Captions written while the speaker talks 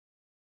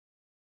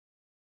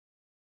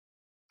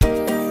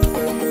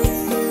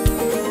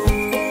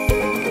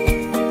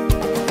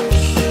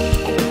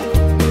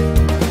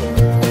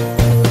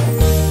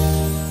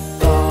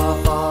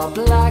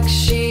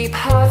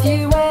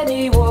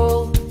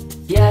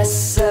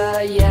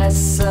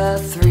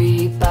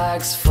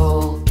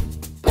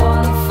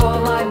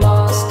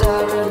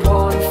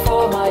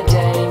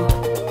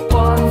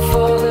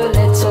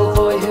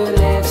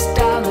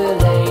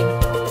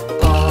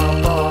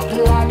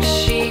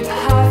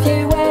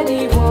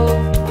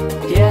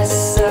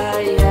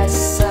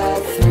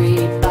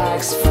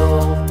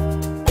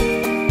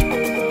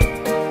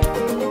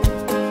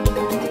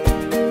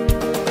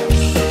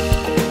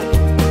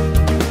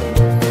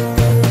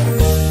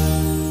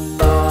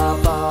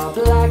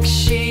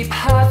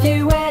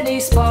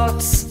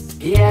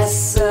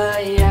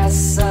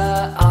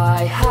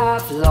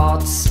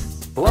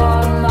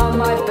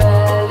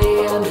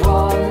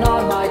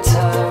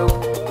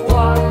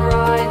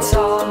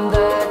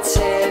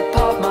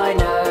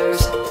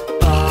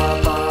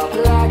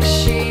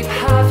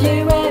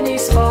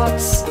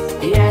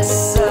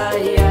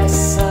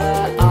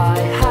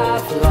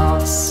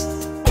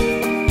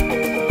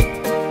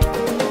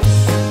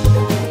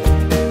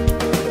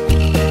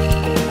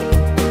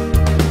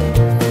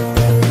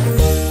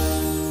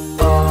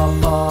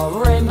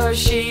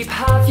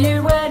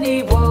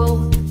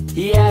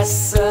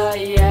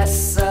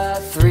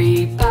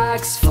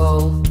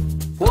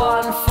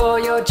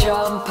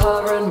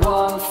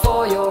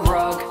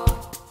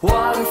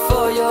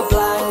for your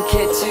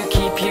blanket to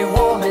keep you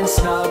warm and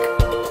snug.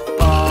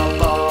 Baa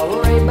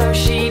Baa, rainbow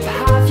sheep,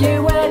 have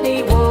you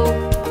any wool?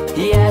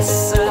 Yes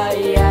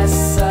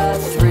sir,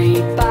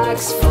 3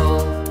 bags full.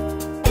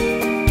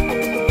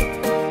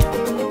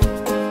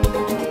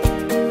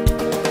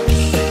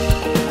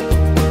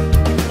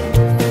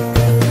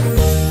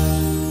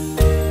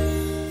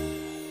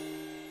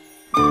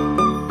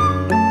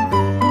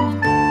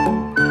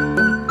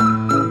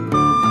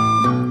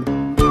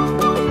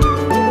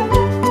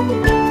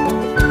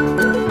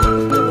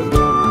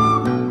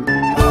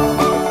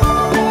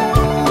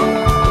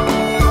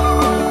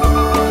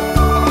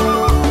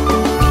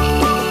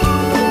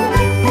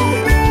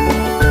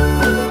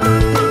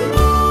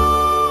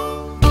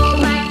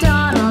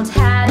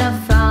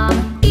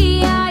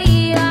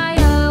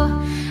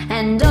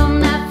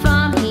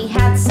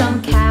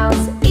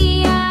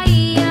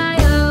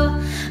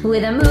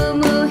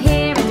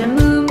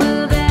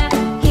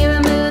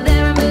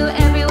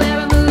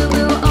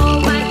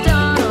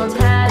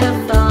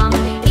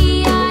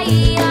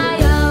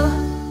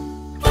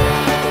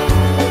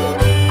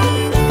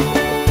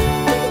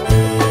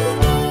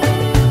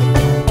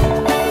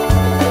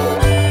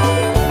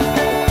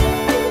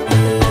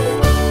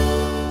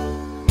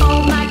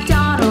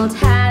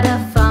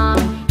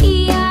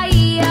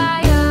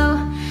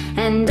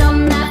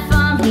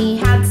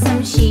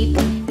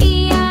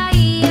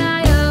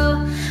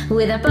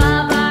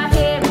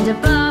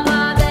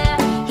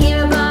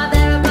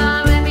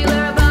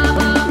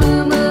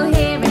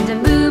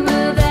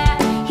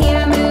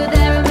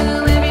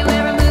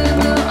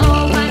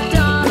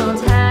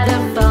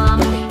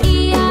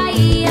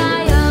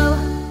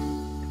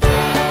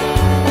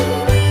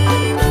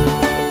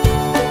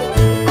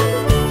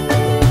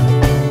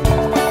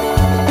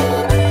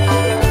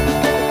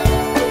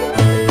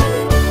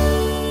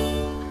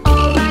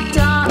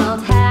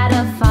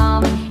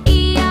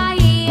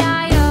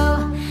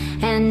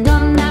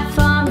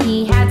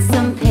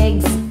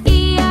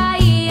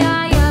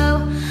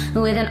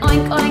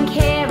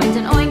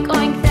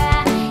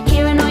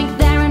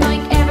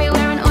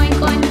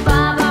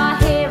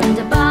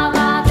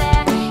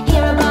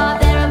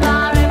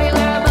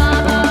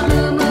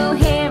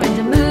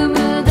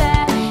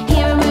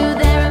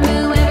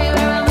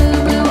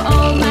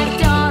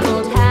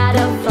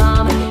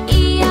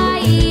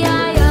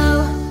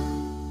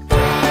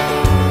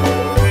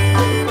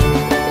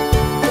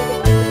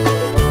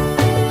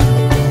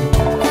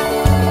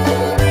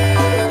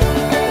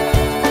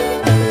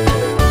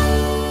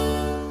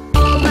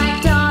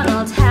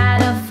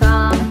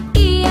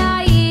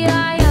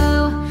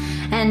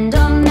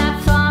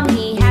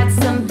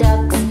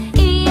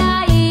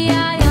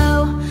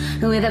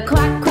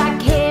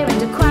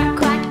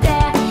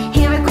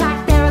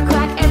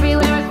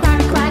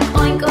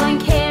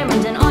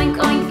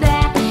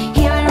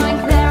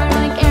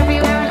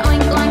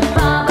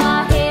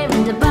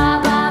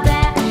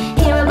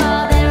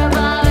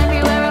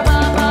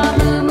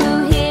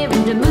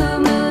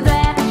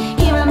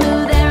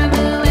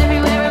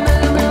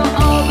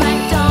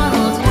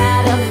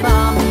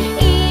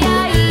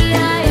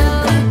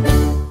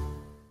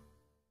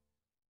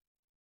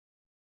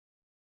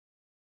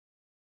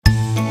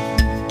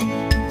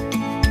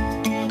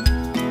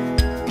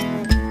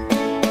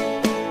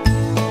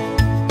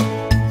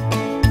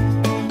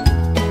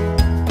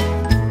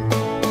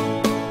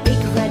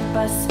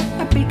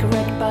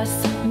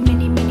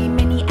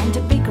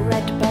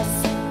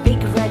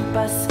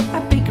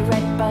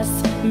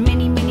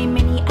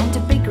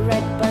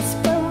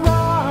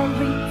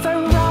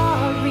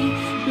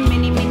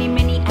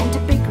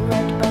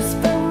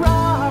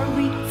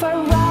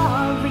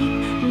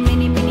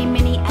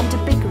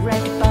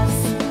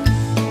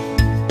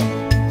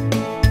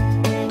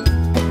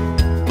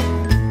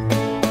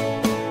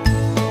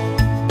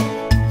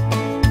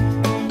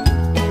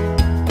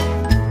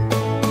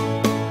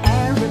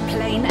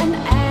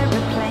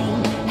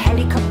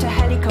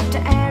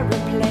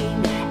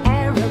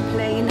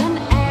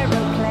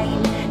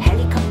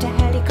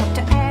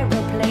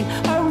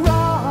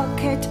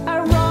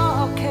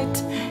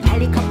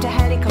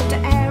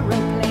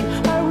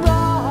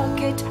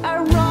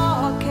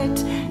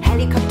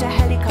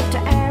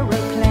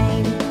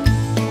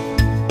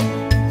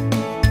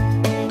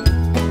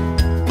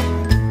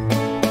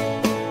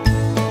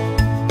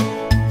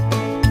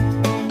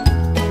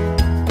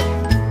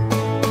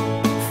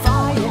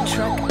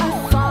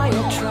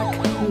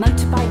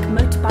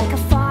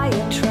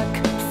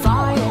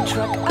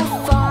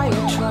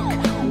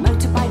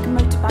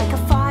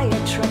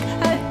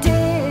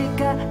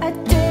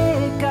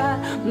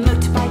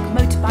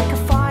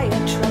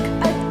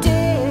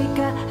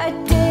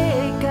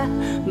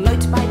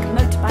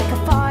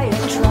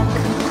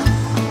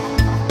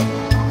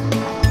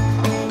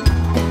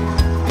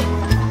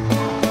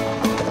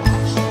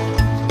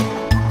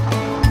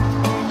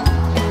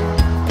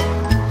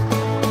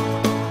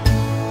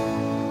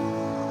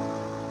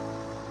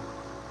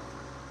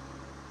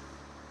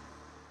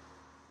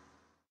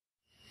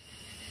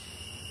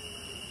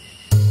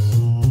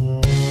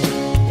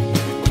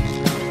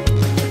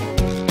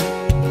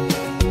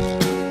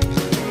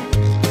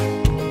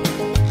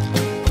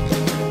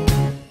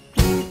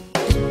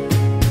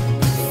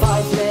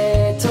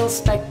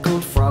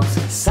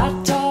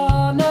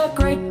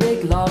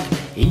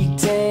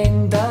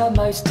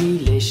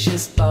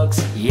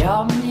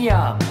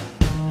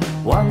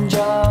 One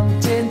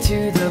jumped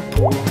into the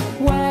pool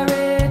where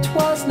it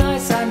was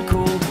nice and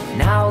cool.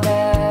 Now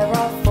there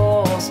are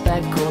 4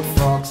 speckled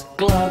frogs,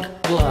 glug,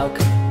 glug.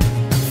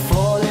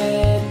 4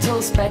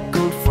 little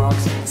speckled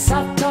frogs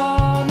sat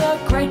on a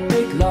great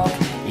big log,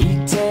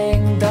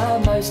 eating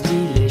the most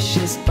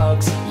delicious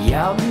bugs,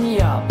 yum,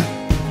 yum.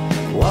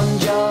 One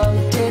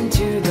jumped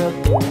into the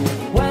pool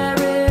where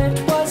it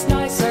was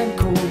nice and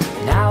cool.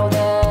 Now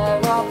there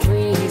are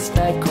 3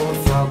 speckled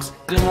frogs,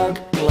 glug,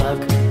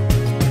 glug.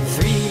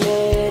 3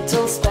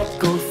 little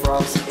speckled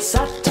frogs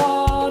sat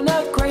on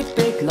a great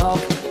big log,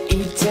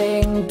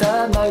 eating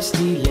the most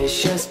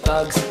delicious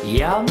bugs,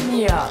 yum,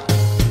 yum.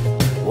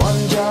 One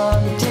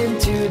jumped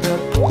into the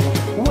pool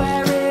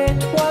where it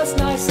was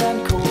nice and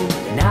cool.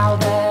 Now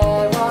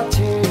there are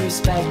 2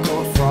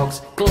 speckled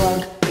frogs,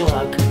 glug,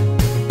 glug.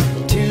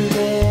 2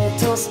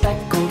 little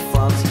speckled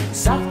frogs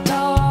sat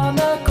on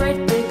a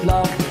great big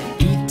log,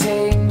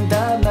 eating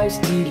the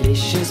most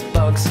delicious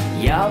bugs,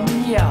 yum,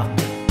 yum.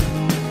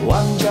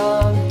 One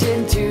jumped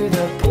into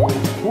the pool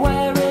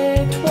where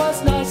it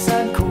was nice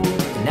and cool.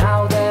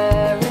 Now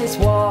there is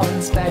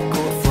 1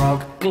 speckled frog,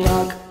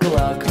 glug,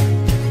 glug.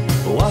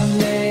 1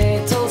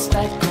 little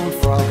speckled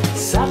frog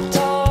sat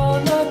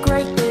on a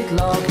great big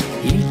log,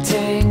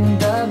 eating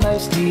the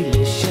most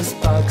delicious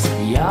bugs,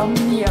 yum,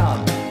 yum.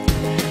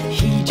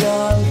 He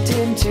jumped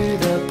into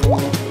the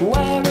pool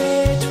where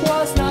it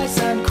was nice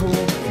and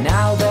cool.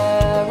 Now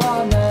there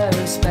are no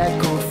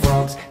speckled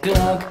frogs,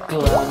 glug,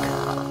 glug.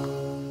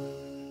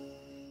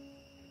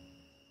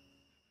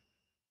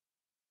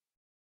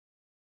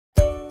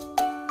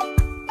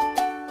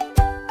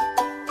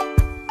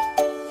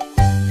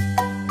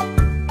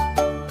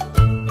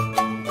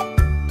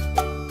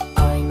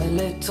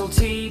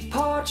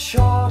 Teapot,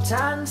 short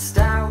and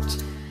stout.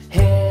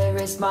 Here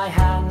is my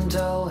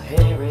handle,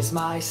 here is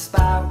my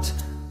spout.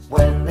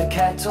 When the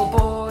kettle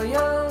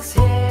boils,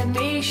 hear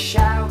me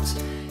shout.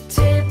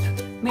 Tip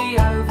me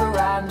over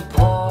and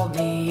pour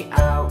me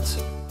out.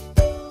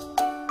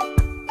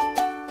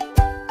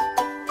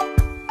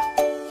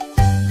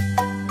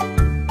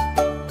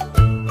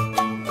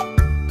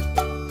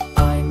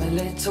 I'm a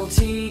little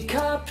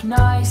teacup,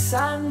 nice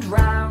and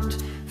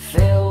round.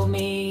 Fill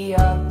me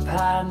up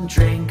and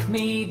drink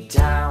me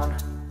down.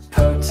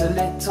 Put a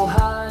little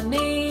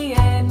honey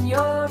in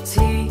your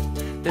tea.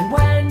 Then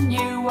when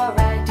you are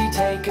ready,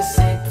 take a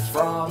sip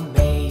from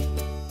me.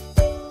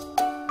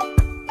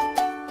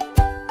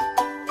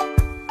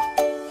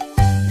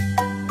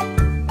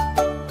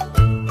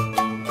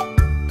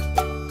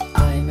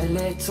 I'm a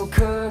little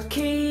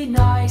cookie,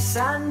 nice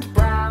and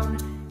brown.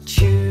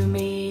 Chew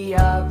me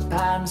up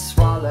and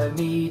swallow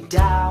me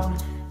down.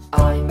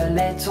 I'm a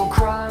little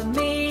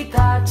crummy,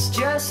 that's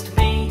just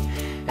me,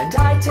 and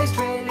I taste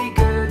really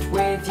good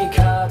with your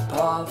cup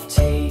of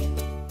tea.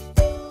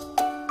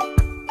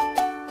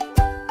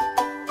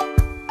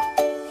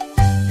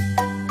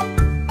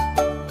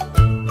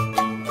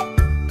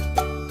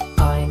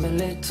 I'm a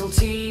little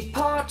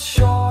teapot,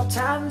 short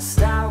and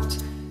stout.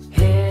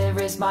 Here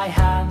is my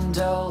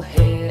handle,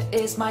 here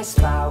is my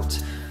spout.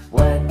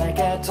 When I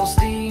get all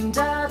steamed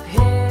up,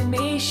 hear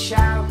me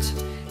shout.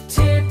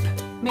 Tip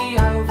me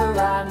over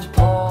and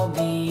pour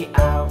me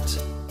out.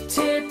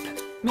 Tip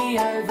me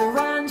over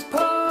and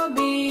pour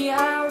me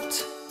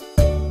out.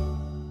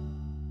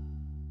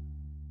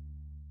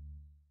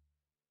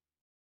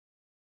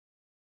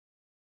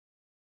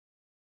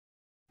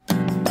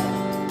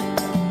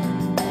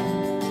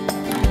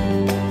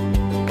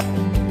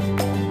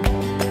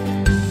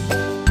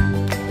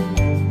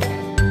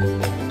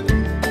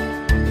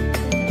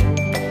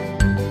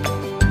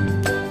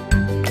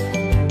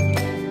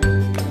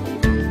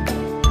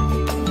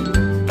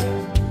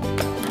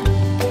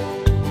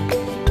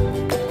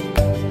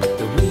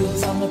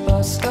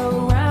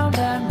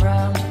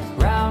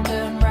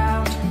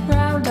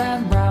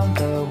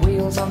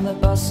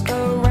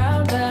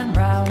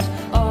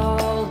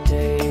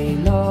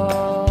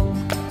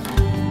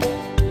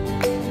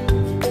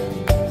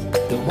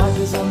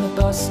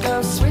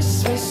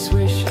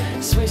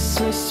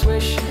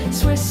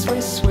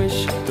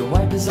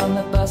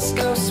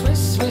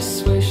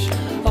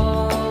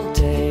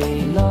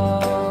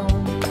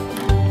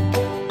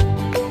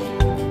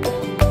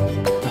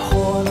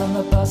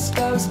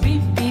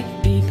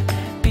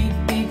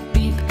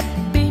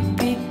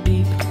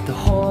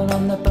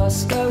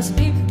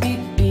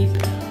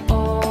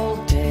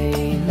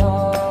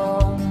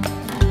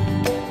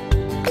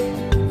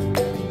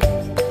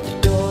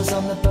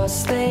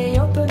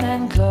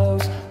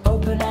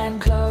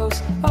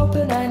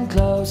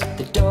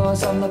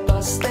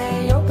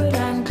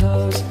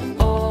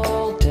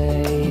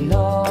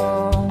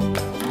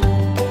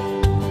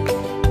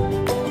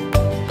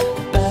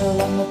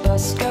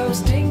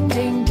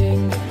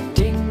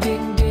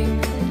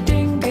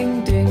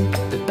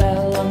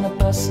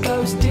 bus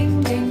goes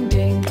ding, ding,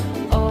 ding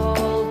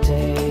all day.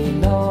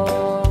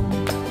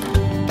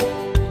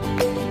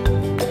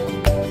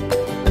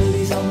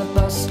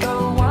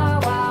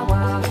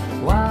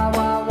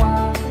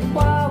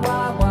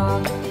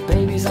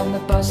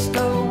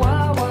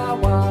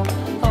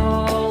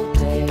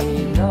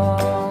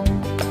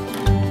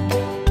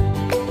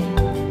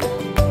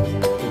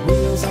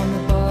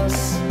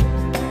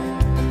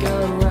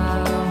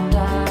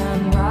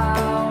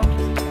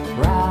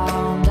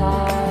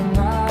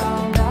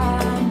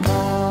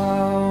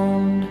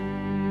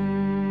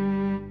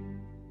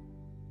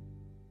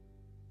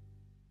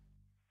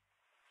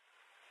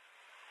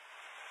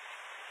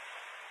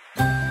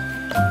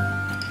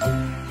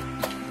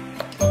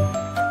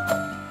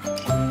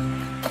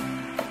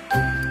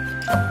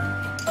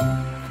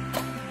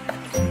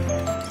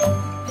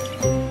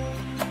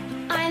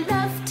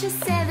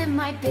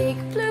 big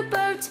blue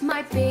boat,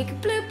 my big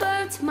blue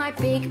boat, my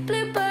big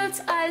blue boat.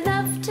 I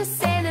love to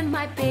sail in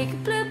my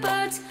big blue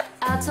boat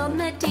out on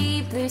the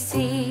deep blue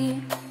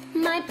sea.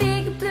 My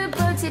big blue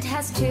boat, it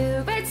has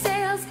two red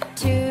sails,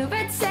 two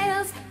red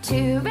sails,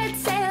 two red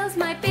sails.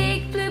 My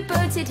big blue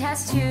boat, it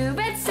has two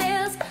red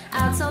sails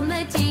out on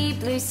the deep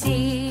blue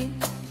sea.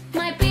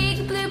 My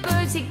big blue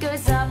boat, it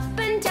goes up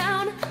and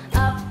down,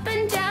 up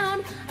and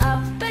down,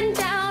 up and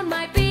down.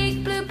 My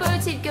big blue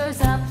boat, it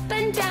goes up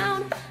and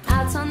down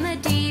out on the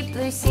deep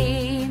blue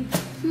sea.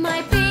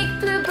 My big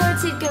blue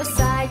boat, it goes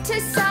side to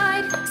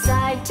side,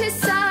 side to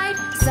side,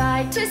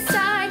 side to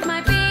side.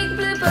 My big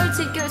blue boat,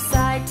 it goes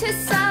side to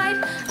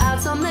side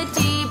out on the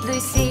deep blue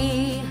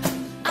sea.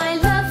 I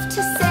love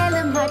to sail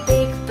in my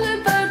big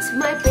blue boat,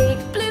 my big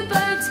blue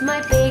boat,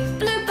 my big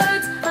blue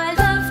boat. I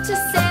love to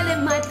sail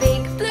in my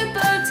big blue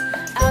boat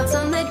out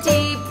on the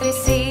deep blue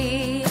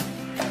sea.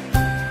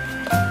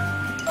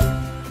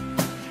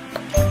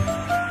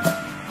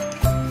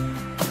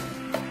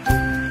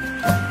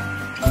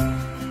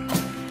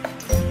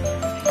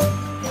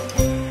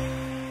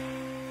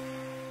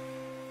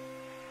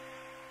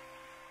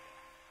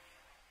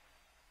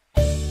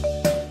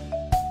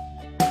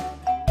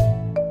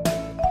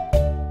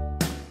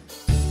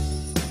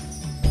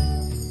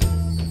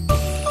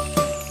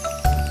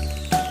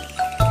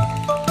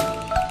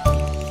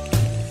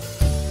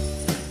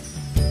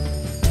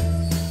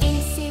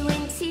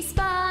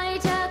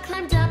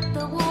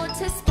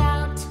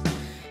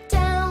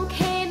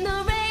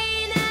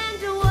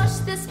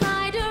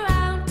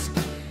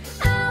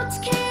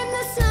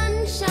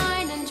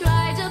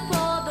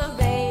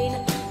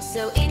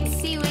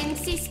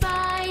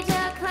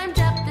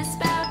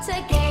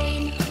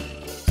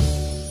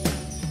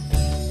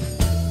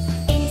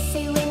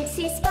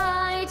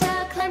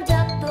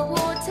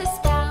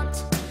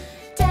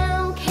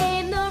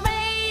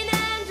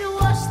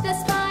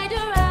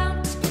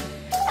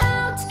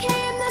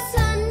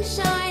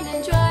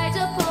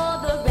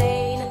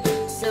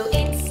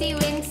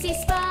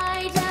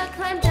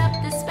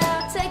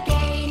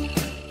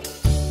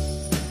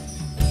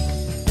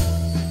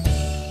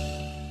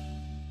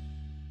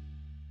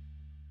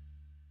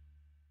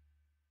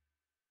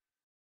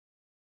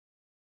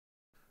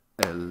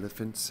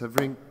 Elephants have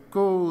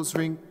wrinkles,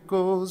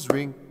 wrinkles,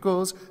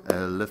 wrinkles.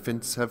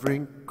 Elephants have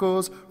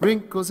wrinkles,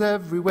 wrinkles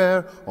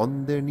everywhere.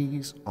 On their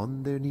knees,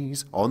 on their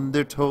knees, on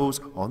their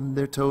toes, on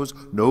their toes.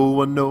 No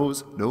one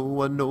knows,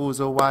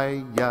 oh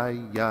why,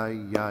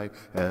 yi.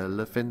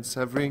 Elephants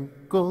have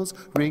wrinkles,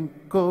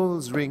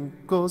 wrinkles,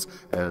 wrinkles.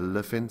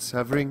 Elephants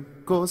have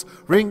wrinkles,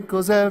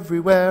 wrinkles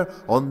everywhere.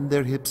 On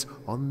their hips,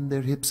 on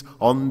their hips,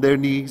 on their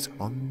knees,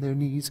 on their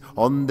knees,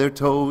 on their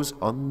toes,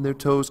 on their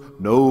toes.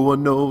 No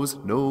one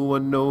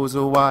knows,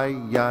 oh why,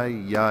 yi.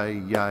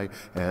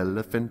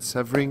 Elephants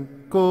have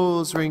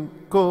wrinkles,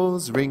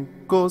 wrinkles,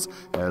 wrinkles.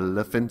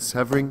 Elephants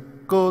have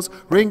wrinkles,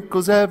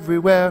 wrinkles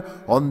everywhere.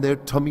 On their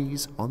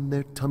tummies, on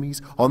their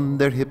tummies, on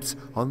their hips,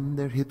 on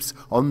their hips,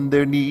 on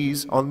their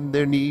knees, on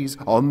their knees,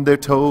 on their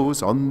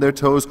toes, on their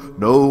toes.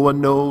 No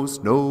one knows,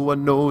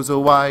 oh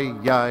why,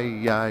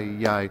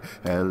 yi.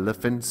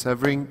 Elephants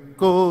have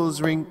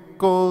wrinkles,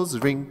 wrinkles,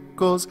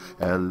 wrinkles.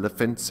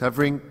 Elephants have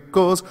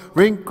wrinkles,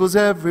 wrinkles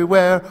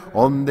everywhere.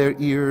 On their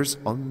ears,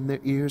 on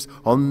their ears,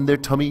 on their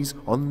tummies,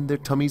 on their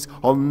tummies,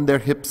 on their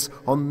hips,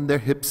 on their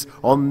hips,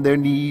 on their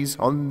knees,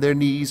 on their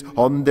knees,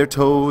 on their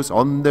toes,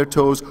 on their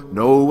toes.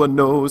 No one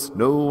knows,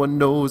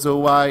 oh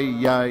why,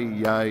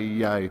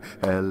 yi.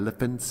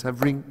 Elephants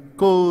have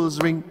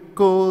wrinkles,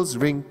 wrinkles,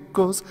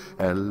 wrinkles.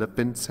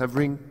 Elephants have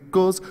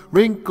wrinkles,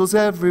 wrinkles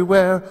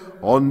everywhere.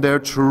 On their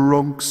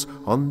trunks,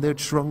 on their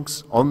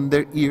trunks, on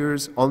their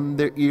ears, on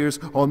their ears,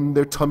 on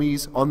their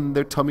tummies, on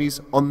their tummies,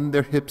 on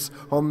their hips,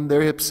 on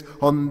their hips,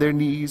 on their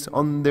knees,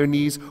 on their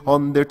knees,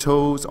 on their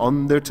toes,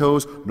 on their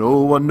toes.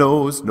 No one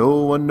knows,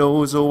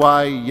 oh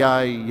why,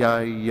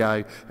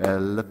 yi.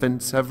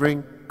 Elephants have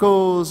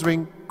wrinkles,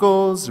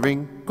 wrinkles,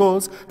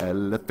 wrinkles.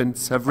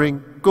 Elephants have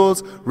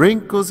wrinkles,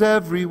 wrinkles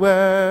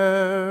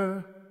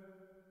everywhere.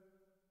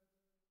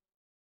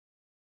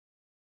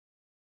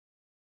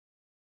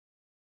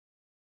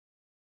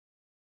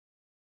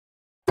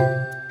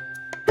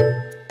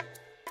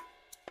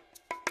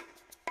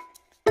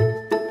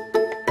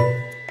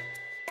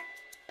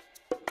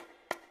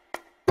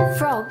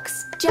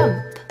 Frogs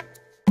jump.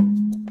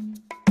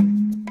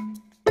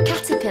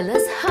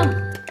 Caterpillars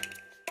hump.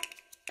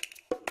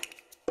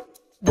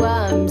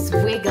 Worms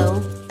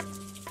wiggle.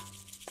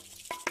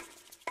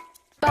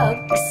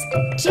 Bugs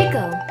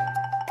jiggle.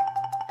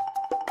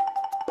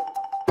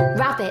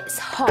 Rabbits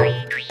hop.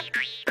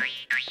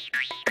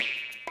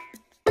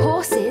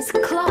 Horses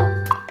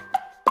clop.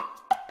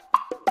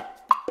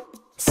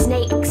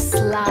 Snakes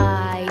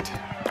slide.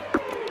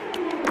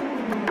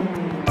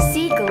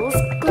 Seagulls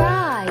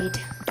glide.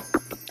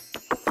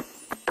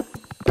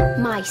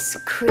 Mice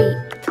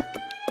creep.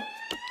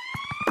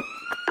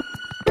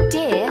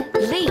 Deer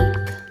leap.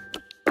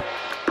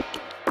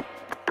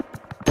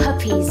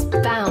 Puppies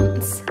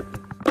bounce.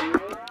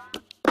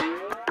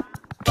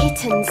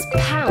 Kittens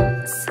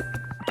pounce.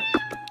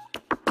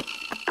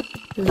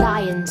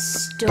 Lions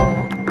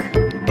stalk,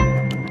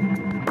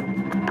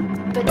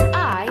 but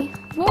I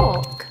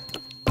walk.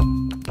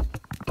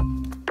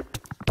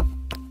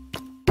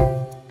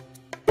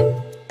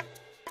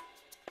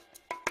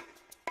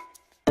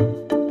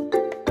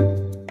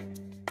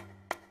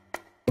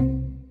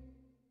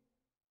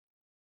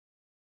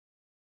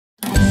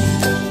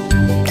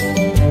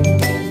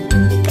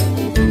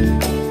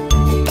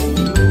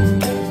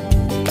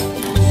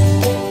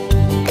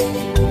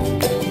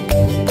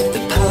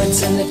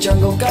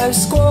 Jungle go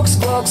squawk,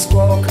 squawk,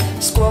 squawk,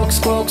 squawk,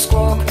 squawk,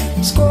 squawk,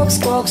 squawk,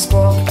 squawk,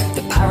 squawk.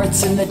 The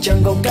parrots in the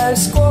jungle go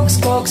squawk,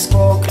 squawk,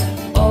 squawk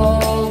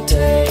all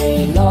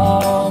day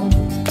long.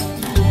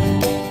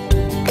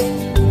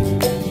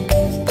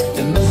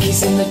 The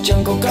monkeys in the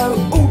jungle go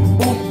ooh,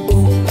 ooh,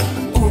 ooh,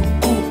 ooh,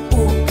 ooh,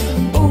 ooh,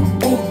 ooh,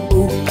 ooh,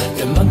 ooh.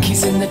 The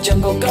monkeys in the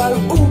jungle go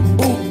ooh,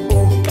 ooh,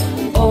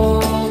 ooh,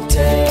 all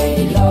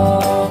day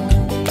long.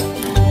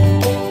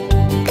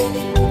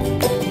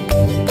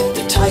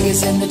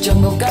 Tigers in the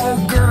jungle go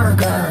grr,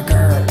 grr,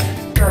 grr,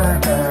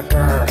 grr, grr,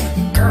 grr,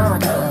 grr,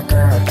 grr,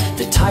 grr.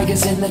 The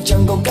tigers in the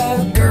jungle go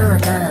grr,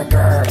 grr,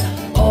 grr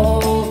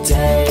all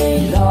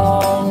day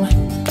long.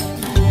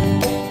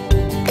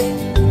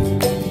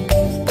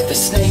 The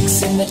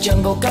snakes in the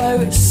jungle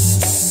go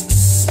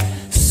s,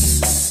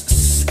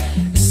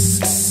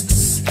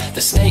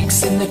 the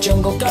snakes in the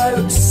jungle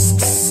go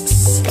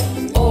s,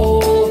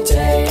 all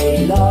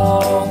day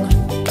long.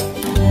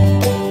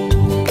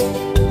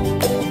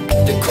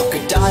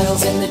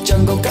 Crocodiles in the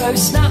jungle go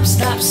snap,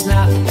 snap,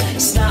 snap,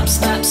 snap,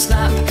 snap,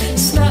 snap,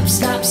 snap,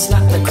 snap,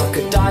 snap. The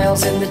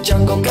crocodiles in the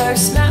jungle go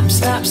snap,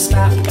 snap,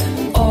 snap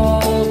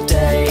all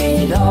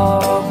day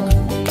long.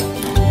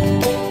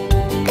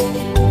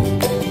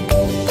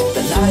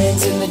 The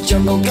lions in the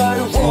jungle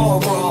go roar,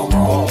 roar,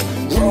 roar,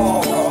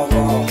 roar, roar,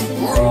 roar,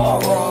 roar,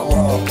 roar,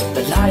 roar.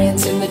 The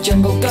lions in the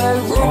jungle go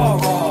roar,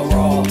 roar,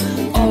 roar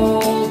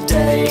all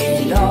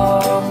day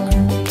long.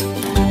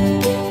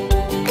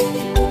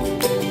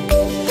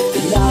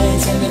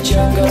 In the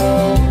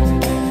jungle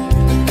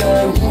go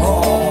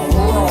roar,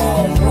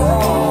 roar,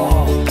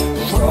 roar,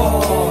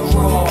 roar,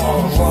 roar,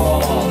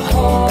 roar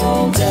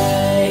all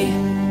day.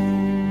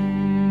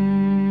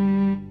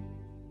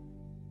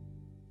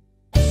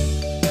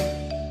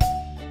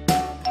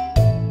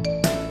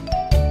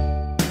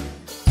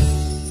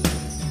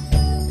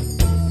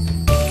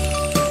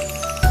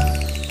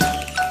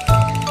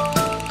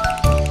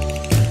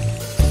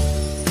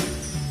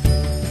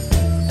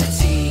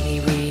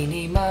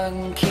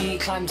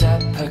 Climbed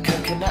up a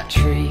coconut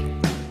tree.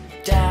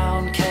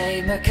 Down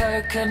came a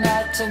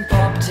coconut and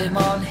bobbed him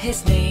on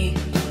his knee.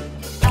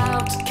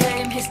 Out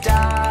came his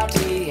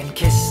daddy and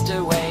kissed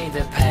away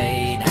the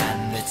pain.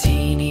 And the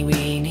teeny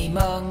weeny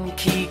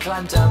monkey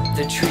climbed up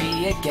the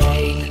tree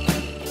again.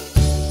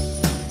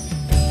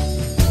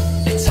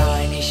 A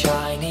tiny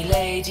shiny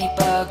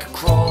ladybug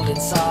crawled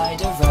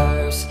inside a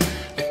rose.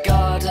 The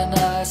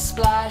gardener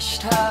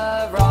splashed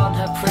her on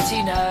her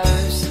pretty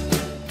nose.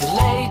 The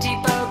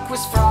ladybug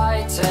was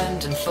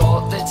frightened and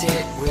thought that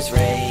it was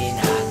rain.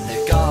 And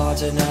the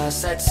gardener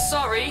said,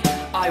 "Sorry,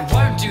 I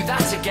won't do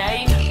that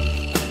again."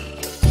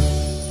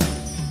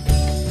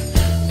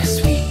 A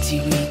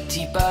sweetie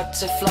weetie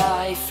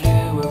butterfly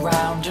flew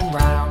around and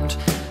round.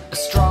 A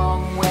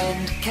strong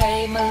wind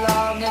came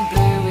along and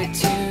blew it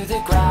to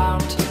the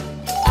ground.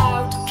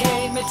 Out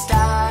came its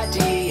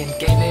daddy and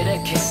gave it a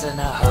kiss and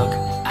a hug.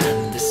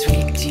 And the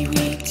sweetie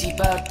weetie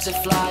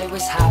butterfly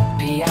was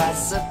happy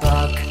as a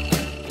bug.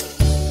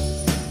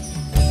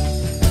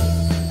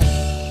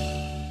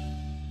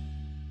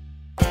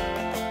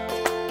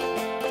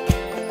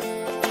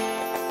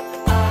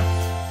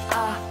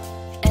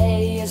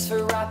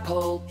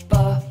 Apple, B,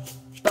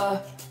 B,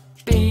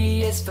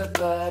 B is for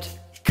bird,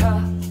 C,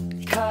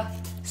 C,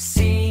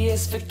 C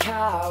is for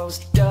cows,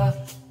 D,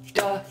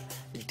 D,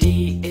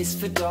 D is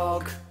for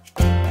dog.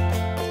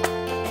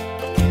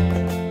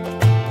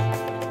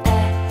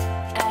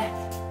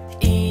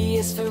 E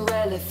is for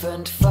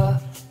elephant,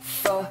 F,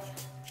 F,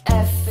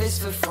 F is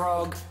for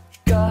frog,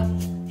 G,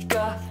 G,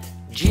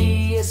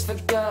 G is for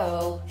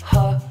girl,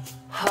 H,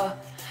 H,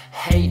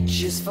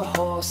 H is for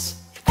horse.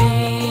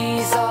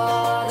 These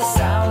are the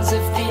sounds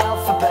of the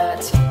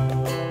alphabet.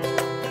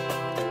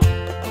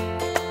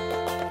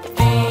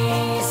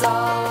 These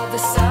are the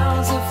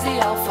sounds of the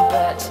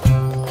alphabet.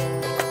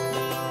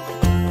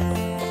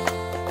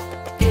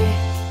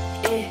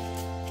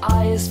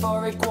 I is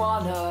for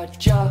iguana,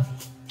 J,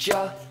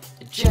 J,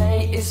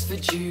 J is for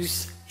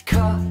juice, K,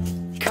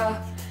 K,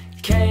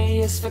 K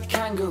is for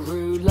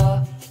kangaroo,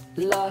 L,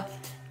 L,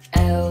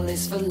 L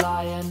is for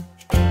lion.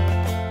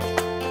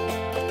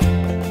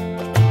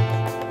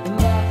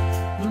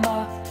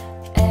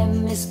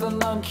 M is for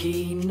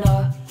monkey, N,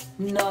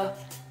 N,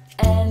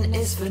 N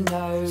is for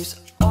nose,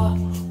 O,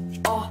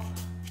 O,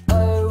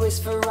 O is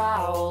for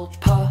owl,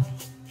 P,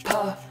 P,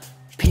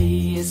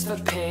 P is for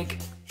pig.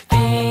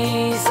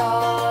 These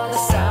are the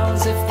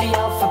sounds of the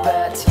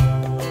alphabet.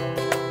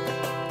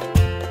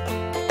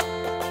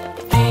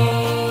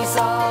 These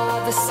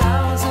are the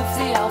sounds of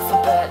the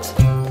alphabet.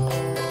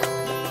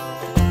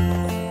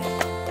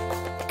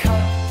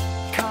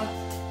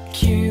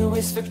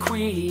 is for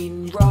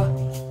queen,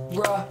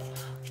 R.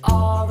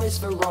 R is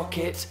for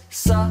rocket,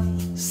 S.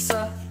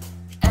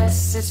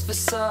 S is for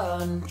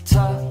sun, T.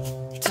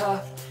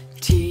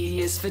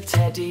 T is for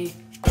teddy.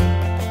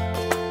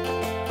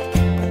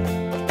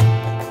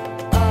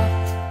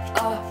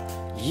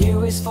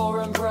 U is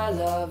for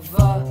umbrella, V.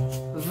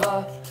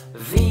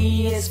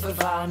 V is for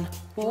van,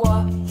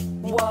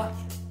 W.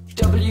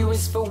 W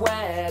is for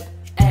web,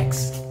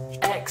 X.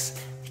 X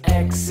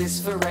is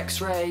for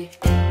X-ray.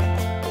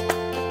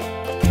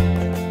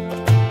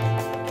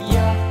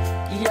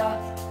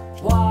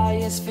 Y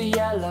is for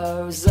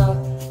yellow, Z.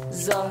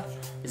 Z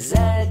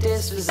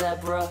is for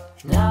zebra.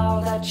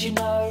 Now that you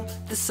know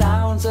the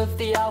sounds of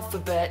the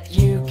alphabet,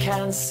 you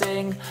can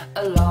sing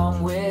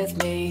along with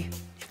me.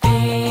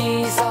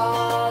 These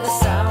are the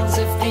sounds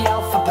of the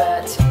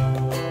alphabet.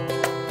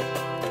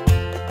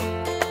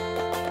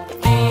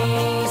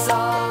 These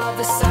are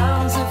the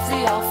sounds of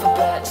the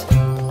alphabet.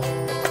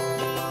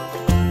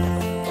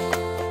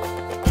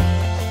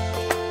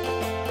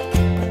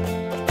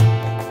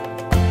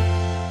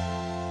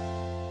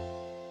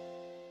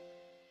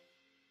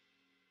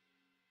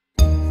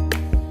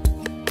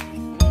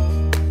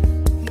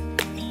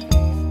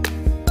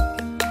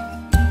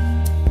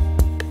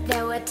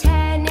 There were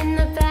 10 in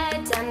the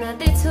bed and the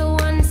little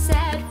one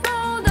said,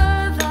 roll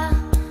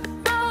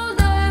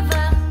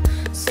over,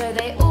 so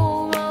they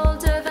all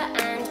rolled over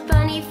and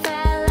Bunny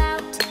fell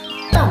out.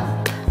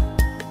 Bump!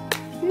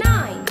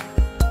 9.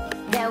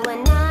 There were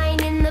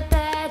 9 in the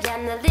bed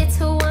and the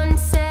little one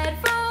said,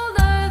 roll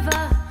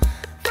over,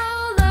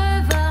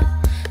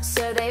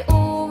 so they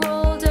all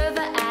rolled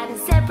over and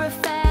Zebra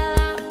fell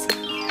out.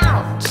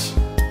 Ouch!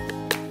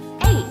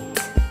 8.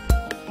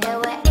 There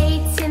were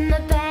 8 in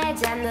the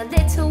bed and the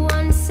little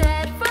one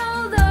said,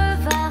 roll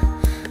over,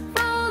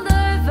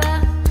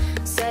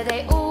 so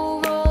they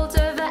all rolled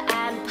over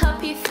and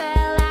Puppy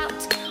fell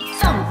out.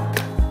 Thump!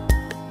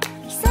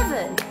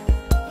 7.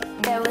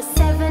 There were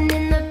 7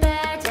 in the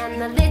bed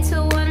and the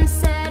little one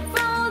said,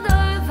 roll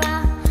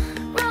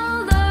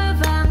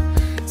over,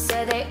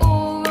 so they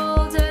all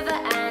rolled over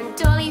and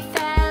Dolly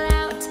fell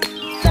out.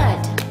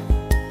 Thud!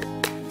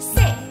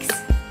 6.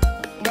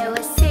 There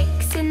were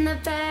 6 in the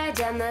bed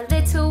and the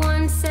little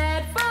one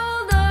said,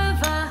 roll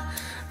over,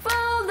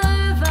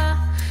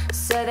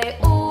 so they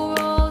all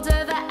rolled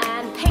over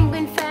and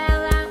Penguin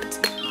fell out.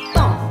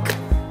 Bonk!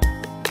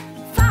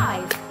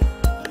 5.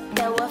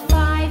 There were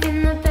 5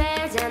 in the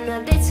bed and the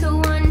little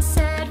one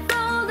said,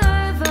 roll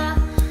over,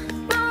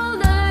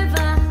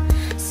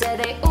 so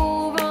they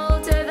all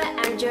rolled over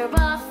and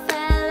Giraffe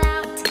fell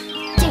out.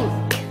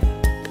 Dink!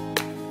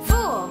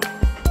 4.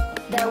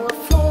 There were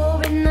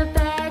 4 in the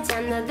bed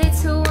and the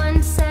little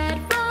one said,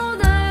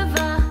 roll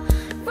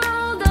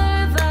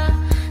over,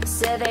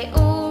 so they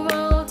all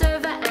rolled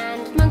over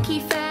and Monkey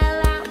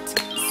fell out.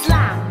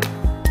 Slam!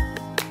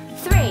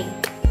 3.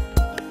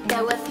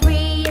 There were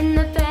 3 in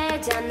the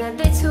bed and the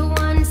little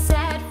one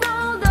said,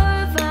 roll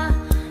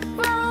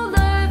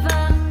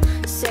over,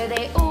 so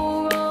they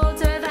all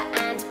rolled over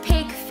and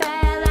Pig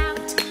fell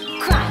out.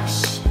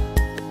 Crash!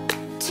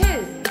 2.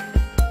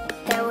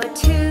 There were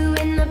 2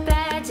 in the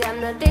bed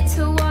and the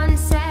little one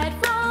said,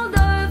 roll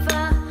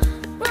over,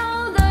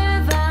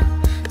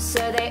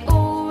 so they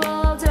all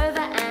rolled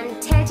over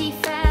and Teddy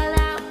fell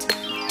out.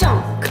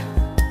 Donk!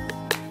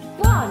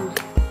 1.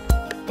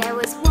 There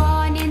was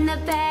 1 in the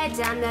bed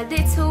and the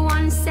little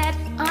one said,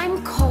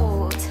 I'm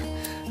cold,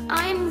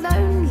 I'm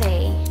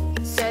lonely.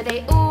 So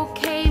they all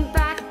came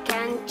back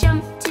and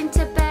jumped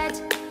into bed.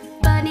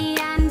 Bunny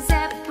and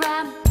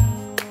Zebra,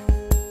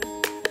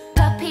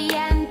 Puppy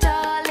and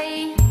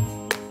Dolly,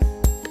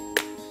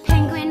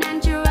 Penguin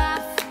and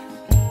Giraffe,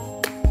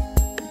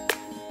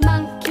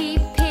 Monkey,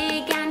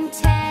 Pig and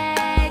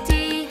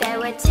Teddy. There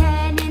were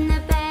 10 in the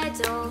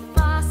bed all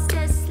fast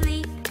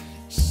asleep.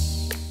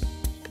 Shh.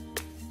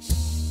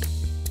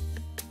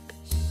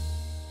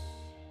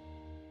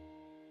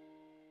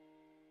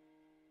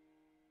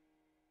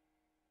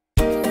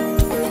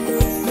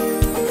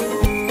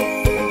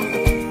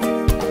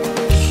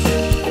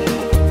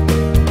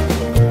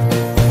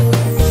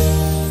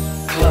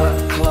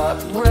 Cluck, cluck,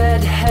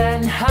 red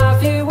hen,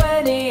 have you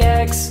any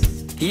eggs?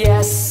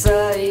 Yes,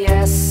 sir,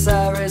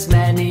 as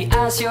many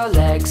as your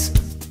legs.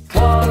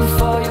 1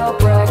 for your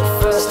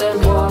breakfast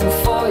and 1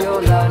 for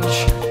your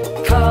lunch.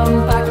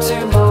 Come back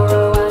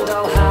tomorrow and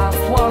I'll have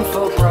 1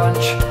 for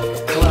brunch.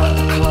 Cluck,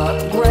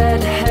 cluck,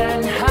 red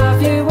hen,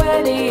 have you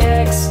any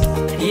eggs?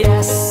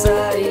 Yes,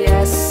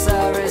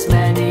 sir, as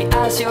many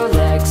as your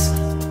legs.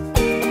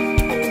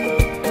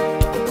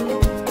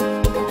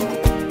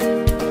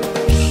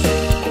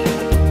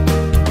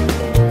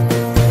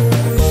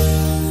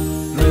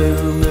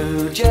 Moo,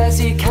 moo,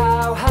 Jersey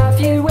cow, have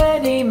you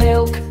any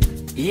milk?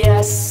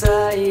 Yes,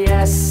 sir,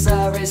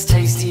 as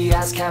tasty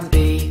as can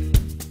be.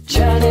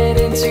 Churn it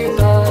into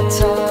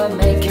butter,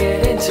 make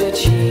it into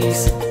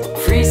cheese.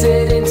 Freeze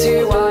it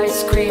into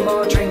ice cream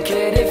or drink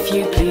it if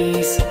you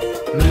please.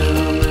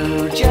 Moo,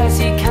 moo,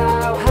 Jersey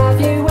cow,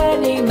 have you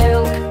any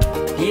milk?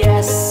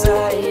 Yes,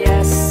 sir,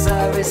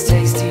 as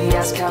tasty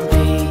as can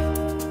be.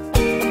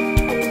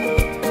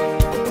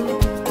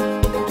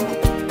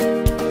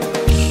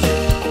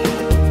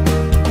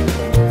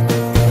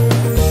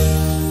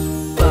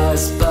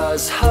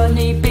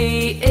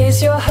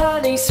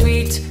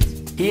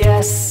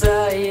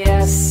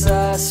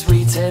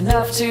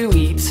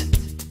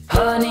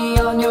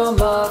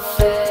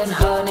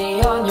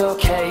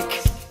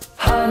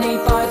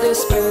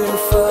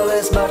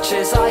 much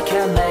as I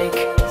can make.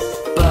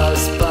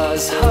 Buzz,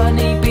 buzz,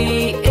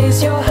 honeybee,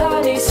 is your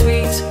honey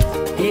sweet?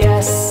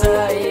 Yes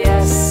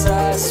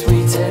sir,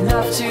 sweet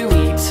enough to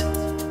eat.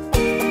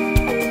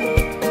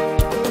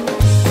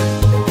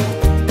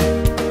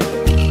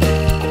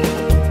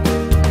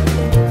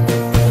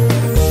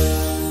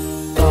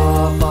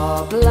 Baa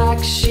Baa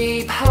Black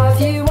Sheep,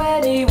 have you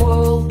any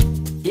wool?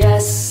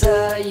 Yes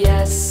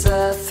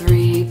sir,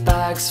 3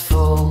 bags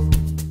full.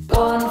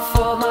 One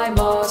for my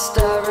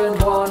master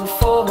and one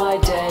for my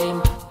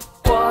dame.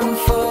 One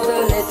for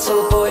the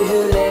little boy who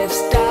lives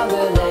down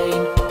the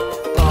lane.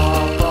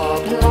 Baa Baa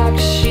Black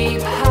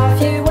Sheep,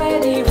 have you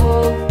any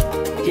wool?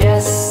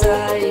 Yes sir,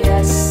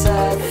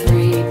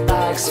 3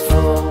 bags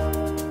full.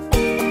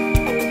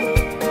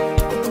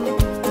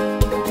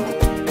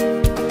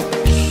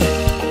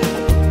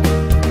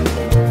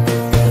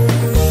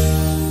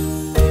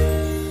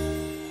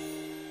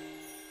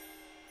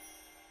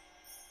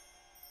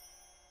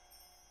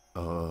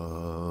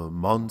 A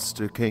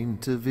monster came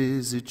to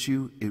visit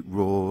you, it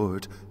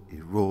roared,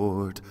 it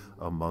roared.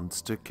 A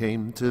monster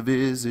came to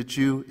visit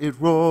you, it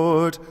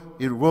roared,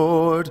 it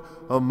roared.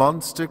 A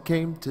monster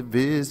came to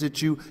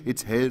visit you,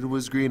 its head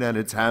was green and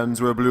its hands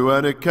were blue,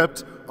 and it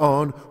kept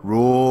on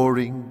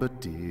roaring.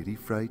 But did he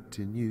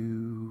frighten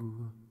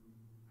you?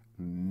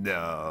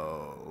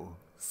 No,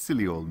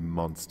 silly old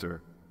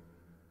monster.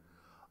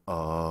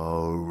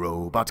 A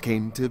robot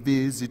came to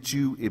visit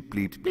you, it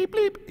bleeped, bleep,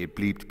 bleep, it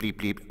bleeped, bleep,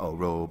 bleep. A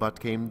robot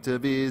came to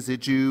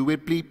visit you,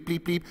 it bleeped, bleep,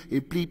 bleep,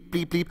 it bleeped,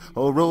 bleep, bleep.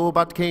 A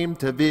robot came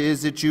to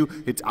visit you,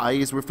 its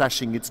eyes were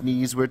flashing, its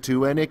knees were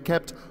too, and it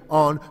kept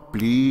on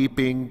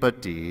bleeping.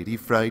 But did he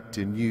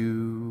frighten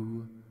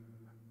you?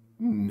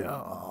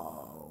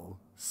 No,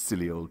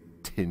 silly old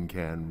tin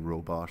can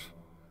robot.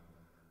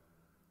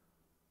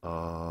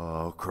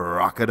 A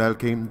crocodile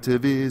came to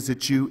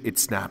visit you, it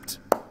snapped,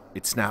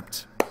 it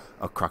snapped.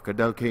 A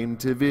crocodile came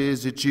to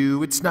visit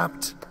you, it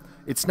snapped,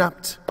 it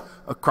snapped.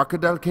 A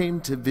crocodile came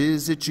to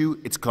visit you,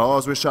 its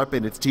claws were sharp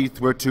and its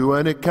teeth were too,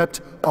 and it kept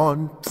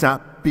on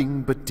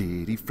snapping. But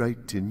did he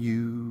frighten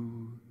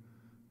you?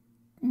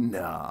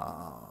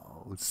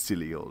 No,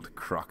 silly old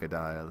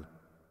crocodile.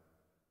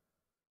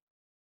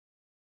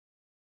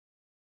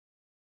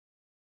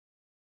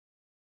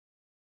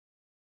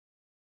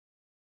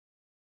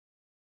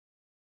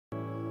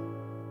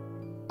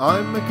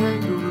 I'm a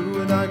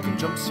kangaroo and I can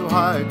jump so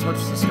high I touch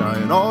the sky,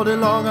 and all day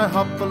long I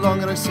hop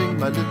along and I sing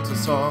my little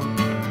song.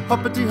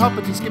 Hoppity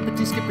hoppity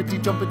skippity skippity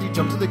jumpity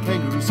jump to the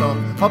kangaroo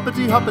song.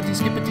 Hoppity hoppity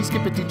skippity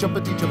skippity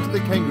jumpity jump to the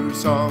kangaroo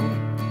song.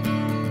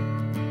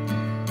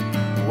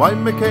 Oh,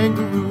 I'm a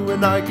kangaroo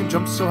and I can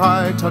jump so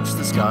high I touch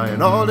the sky,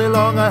 and all day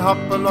long I hop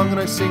along and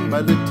I sing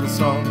my little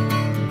song.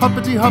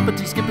 Hoppity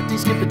hoppity skippity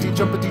skippity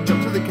jumpity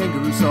jump to the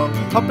kangaroo song.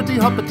 Hoppity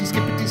hoppity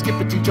skippity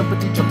skippity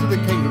jumpity jump to the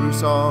kangaroo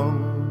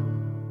song.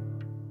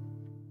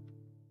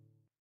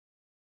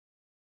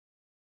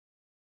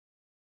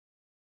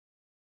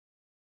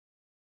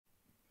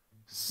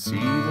 See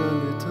the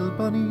little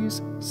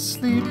bunnies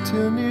sleep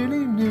till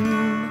nearly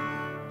noon.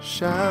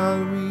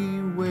 Shall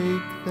we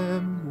wake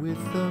them with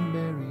a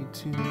merry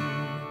tune?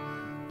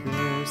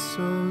 They're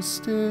so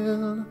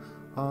still,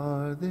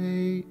 are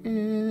they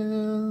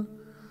ill?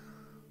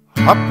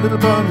 Hop little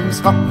bunnies,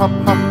 hop hop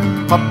hop.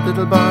 Hop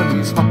little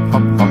bunnies, hop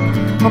hop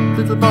hop. Hop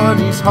little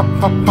bunnies, hop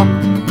hop hop.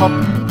 Hop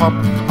hop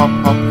hop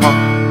hop hop.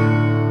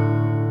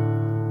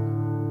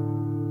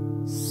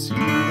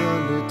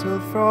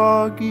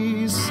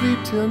 Froggies sleep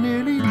till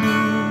nearly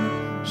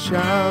noon.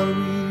 Shall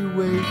we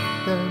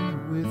wake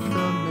them with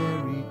a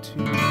merry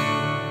tune?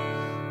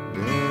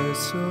 They're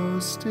so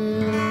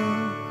still,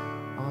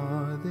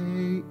 are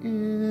they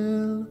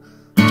ill?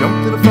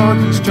 Jump little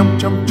froggies, jump,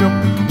 jump,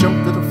 jump.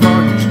 Jump little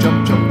froggies,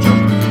 jump, jump,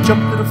 jump.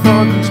 Jump little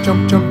froggies,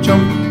 jump, jump,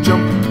 jump.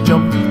 Jump,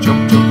 jump,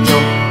 jump, jump,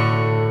 jump.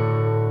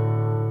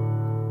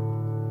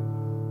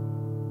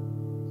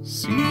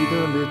 See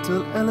the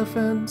little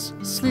elephants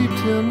sleep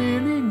till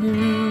nearly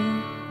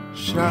noon.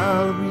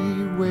 Shall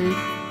we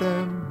wake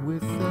them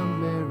with a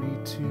merry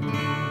tune?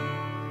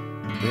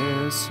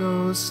 They're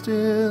so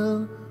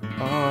still,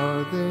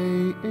 are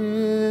they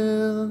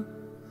ill?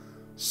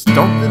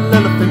 Stomp little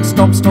elephant,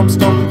 stomp, stomp,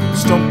 stomp.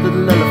 Stomp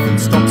little elephant,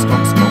 stomp,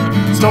 stomp,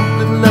 stomp. Stomp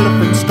little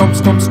elephant, stomp,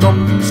 stomp,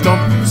 stomp.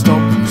 Stomp,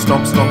 stomp,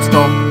 stomp, stomp,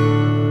 stomp.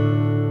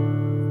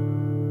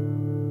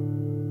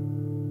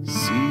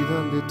 See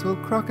the little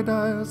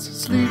crocodiles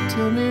sleep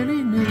till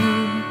nearly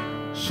noon.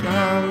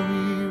 Shall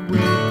we wake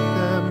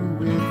them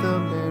with a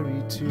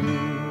merry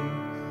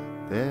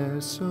tune? They're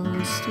so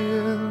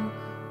still,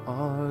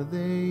 are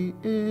they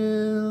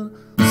ill?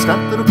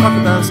 Snap little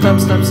crocodile, snap,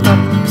 snap,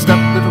 snap.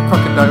 Snap little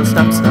crocodile,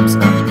 snap, snap,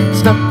 snap.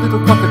 Snap little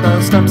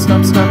crocodile, snap,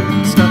 snap,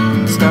 snap.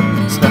 Snap,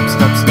 snap, snap,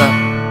 snap, snap.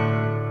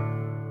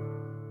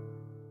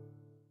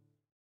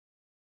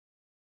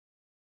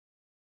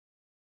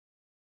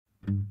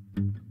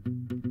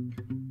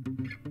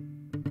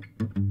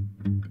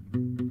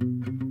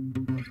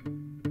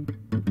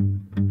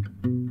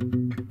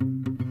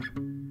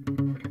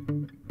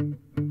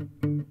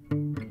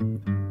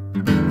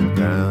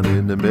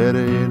 met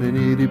in an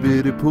itty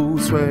bitty pool.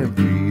 Swam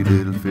 3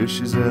 little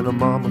fishes and a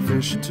mama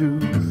fish too.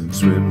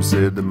 Swim,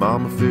 said the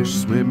mama fish,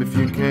 swim if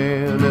you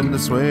can. And they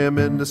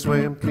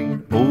swam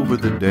clean over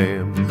the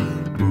dam.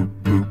 Boop,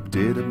 boop,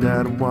 did and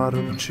dat and wad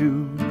 'em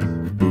chew.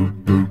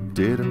 Boop, boop,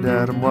 did and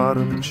dat and wad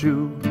 'em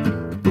chew.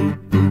 Boop,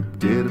 boop,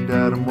 did and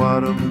dat and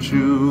wad 'em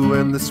chew.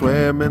 And they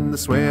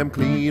swam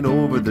clean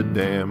over the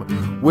dam.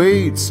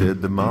 Wait,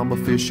 said the mama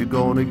fish, you're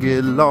gonna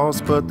get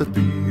lost. But the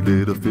 3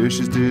 little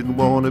fishes didn't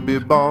wanna be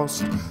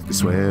bossed. They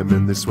swam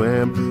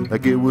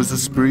like it was a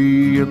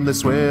spree. And they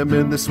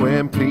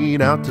swam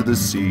clean out to the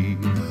sea.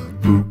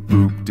 Boop,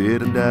 boop,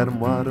 did and dat and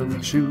wad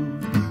 'em chew.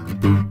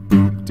 Boop,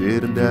 boop,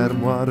 did and dat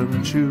and wad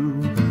 'em chew.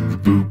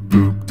 Boop,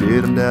 boop,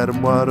 did and dat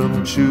and wad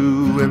 'em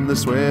chew. And they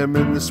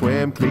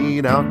swam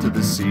clean out to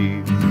the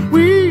sea.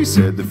 We,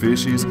 said the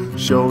fishes,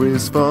 sure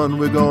is fun.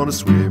 We're gonna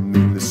swim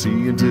in the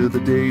sea until the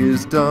day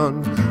is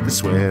done. They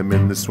swam,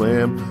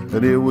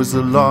 and it was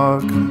a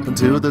lark,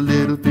 until the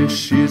little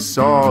fishes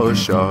saw a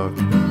shark.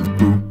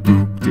 Boop,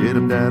 boop, did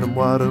and dat and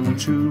wad 'em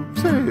chew.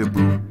 Say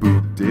boop,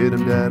 boop, did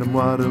and dat and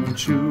wad 'em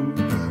chew.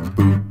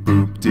 Boop,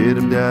 boop, did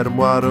and dat and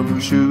wad 'em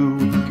chew,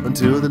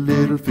 until the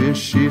little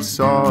fishes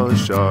saw a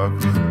shark.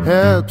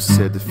 Help,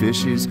 said the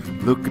fishes,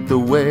 look at the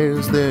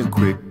whales. Then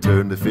quick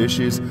turned the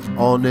fishes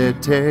on their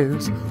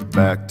tails.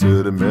 Back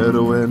to the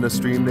meadow and the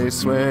stream they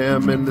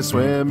swam. And they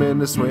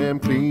swam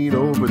clean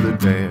over the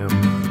dam.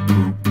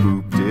 Boop,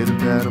 boop, did and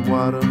dat and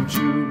wad 'em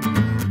chew.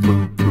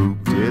 Boop,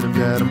 boop, did and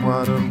dat and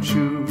wad 'em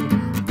chew.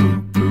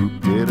 Boop,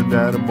 boop, did and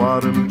dat and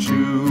wad 'em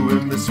chew.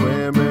 And they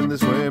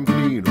swam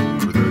clean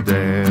over the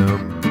dam.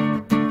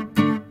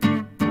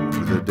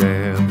 Over the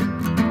dam.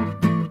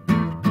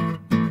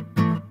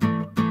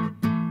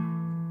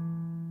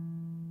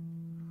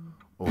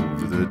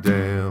 Over the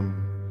dam.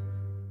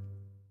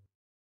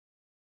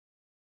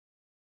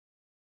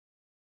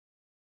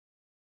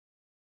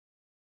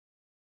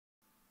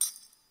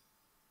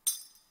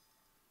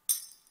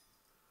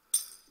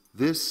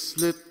 This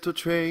little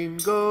train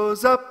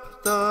goes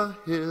up the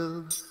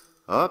hill,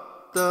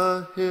 up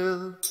the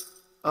hill,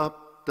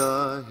 up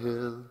the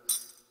hill.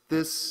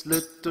 This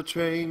little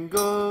train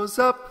goes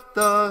up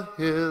the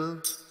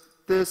hill.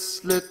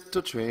 This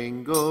little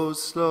train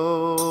goes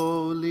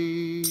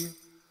slowly.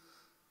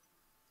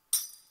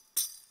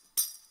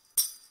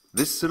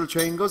 This little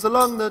train goes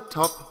along the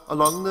top,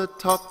 along the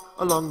top,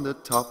 along the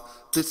top.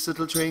 This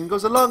little train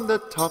goes along the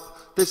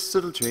top. This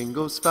little train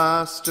goes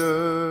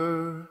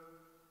faster.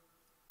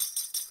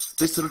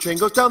 This little train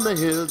goes down the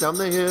hill, down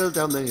the hill,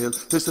 down the hill.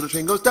 This little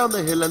train goes down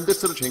the hill, and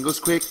this little train goes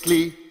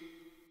quickly.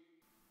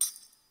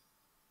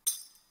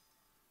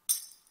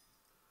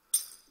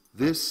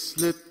 This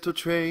little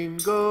train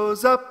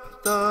goes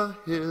up the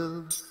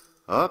hill,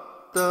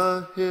 up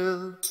the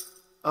hill,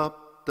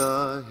 up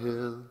the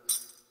hill.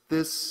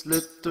 This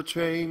little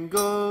train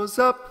goes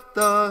up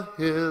the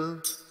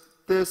hill.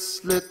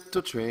 This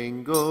little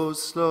train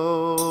goes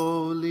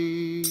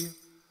slowly.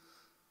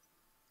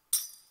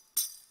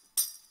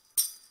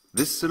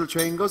 This little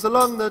train goes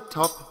along the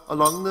top,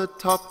 along the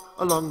top,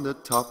 along the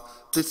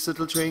top. This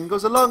little train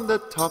goes along the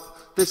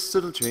top. This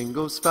little train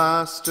goes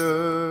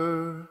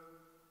faster.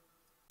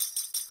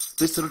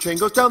 This little train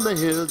goes down the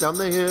hill, down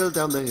the hill,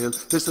 down the hill.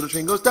 This little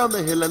train goes down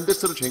the hill, and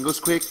this little train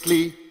goes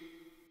quickly.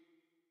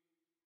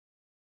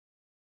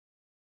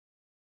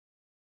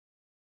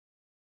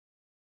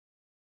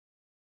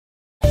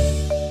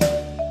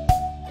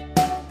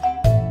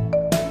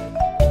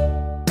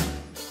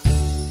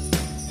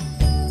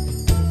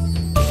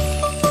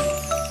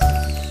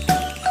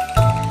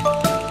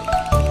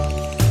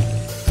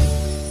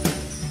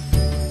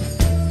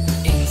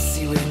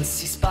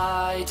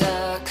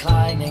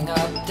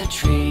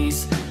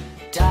 Trees.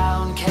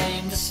 Down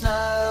came the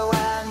snow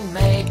and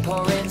made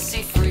poor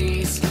Incy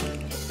freeze.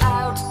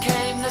 Out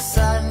came the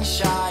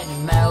sunshine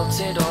and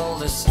melted all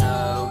the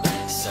snow.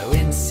 So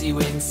Incy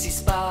Wincy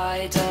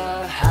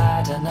Spider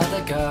had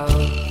another go.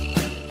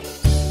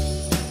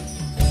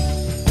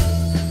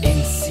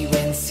 Incy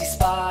Wincy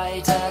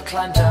Spider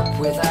climbed up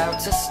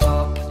without a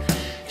stop.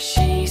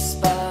 She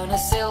spun a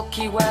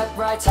silky web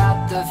right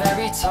at the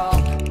very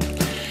top.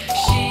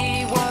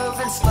 She wove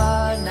and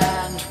spun,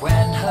 and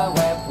when her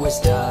web was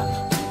done,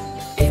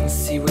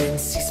 Incy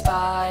Wincy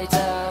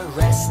Spider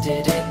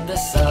rested in the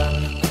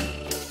sun.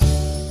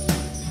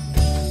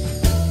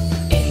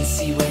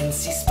 Incy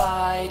Wincy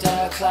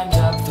Spider climbed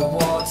up the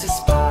water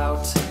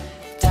spout.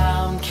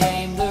 Down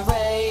came the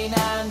rain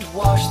and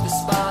washed the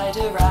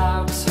spider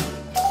out.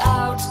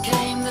 Out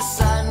came the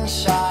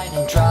sunshine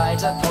and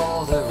dried up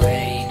all the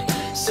rain.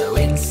 So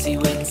Incy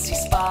Wincy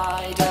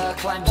Spider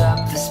climbed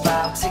up the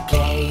spout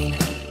again.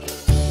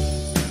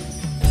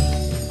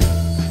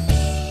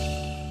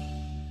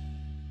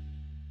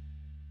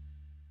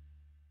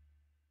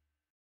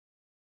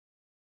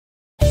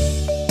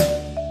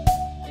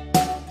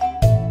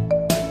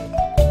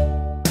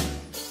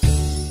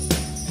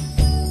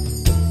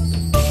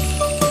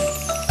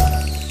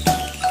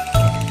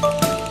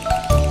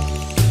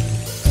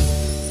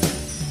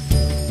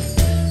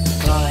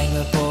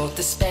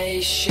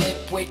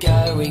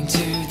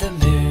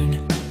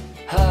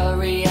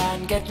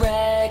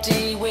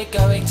 we're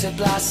going to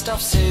blast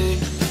off soon.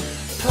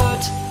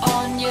 Put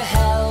on your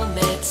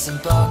helmets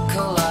and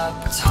buckle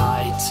up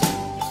tight.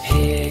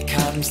 Here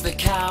comes the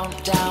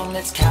countdown,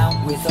 let's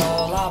count with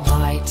all our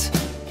might.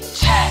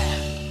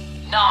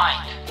 10,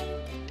 9,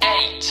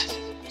 8,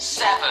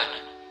 7,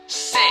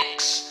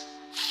 6,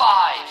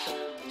 5,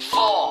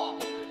 4,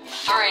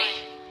 3,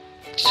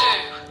 2,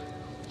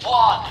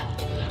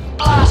 1,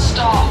 blast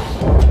off!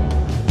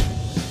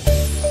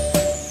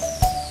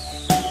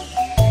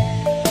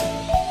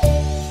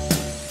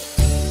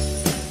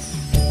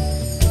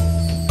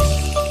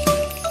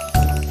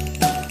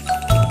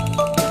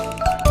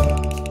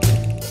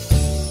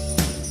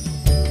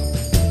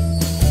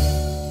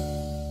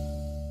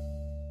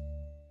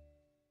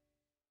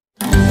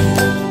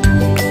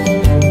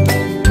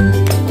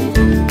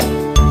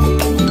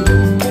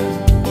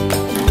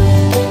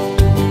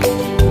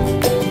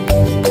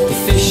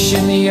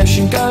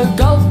 Go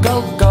gulp,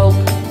 gulp, gulp,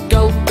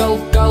 gulp,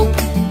 gulp, gulp,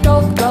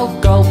 gulp,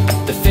 gulp, gulp.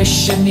 The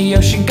fish in the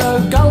ocean go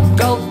gulp,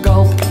 gulp,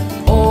 gulp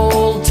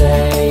all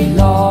day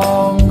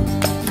long.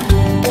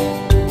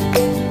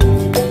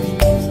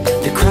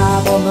 The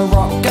crab on the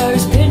rock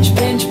goes pinch,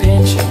 pinch,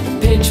 pinch,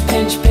 pinch,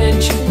 pinch,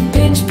 pinch,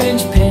 pinch,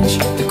 pinch, pinch.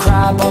 The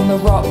crab on the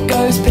rock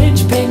goes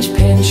pinch, pinch,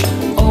 pinch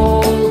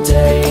all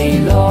day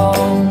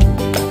long.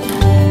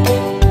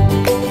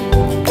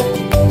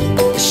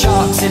 The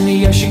sharks in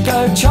the ocean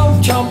go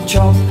chomp, chomp,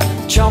 chomp,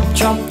 chomp,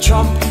 chomp,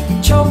 chomp,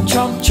 chomp,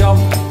 chomp,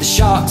 chomp. The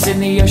sharks in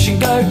the ocean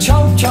go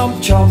chomp,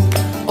 chomp, chomp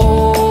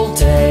all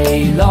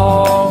day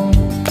long.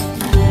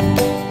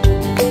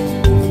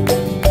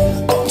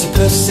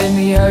 Octopus in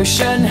the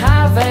ocean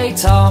have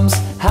 8 arms,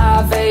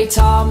 have 8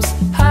 arms,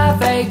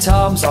 have 8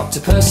 arms.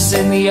 Octopus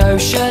in the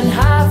ocean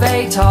have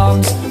 8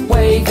 arms,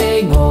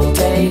 waving all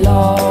day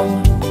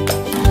long.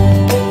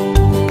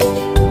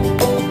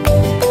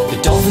 The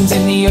dolphins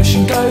in the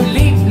ocean go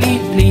leap,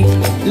 leap, leap,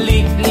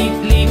 leap, leap,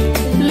 leap,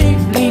 leap,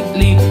 leap,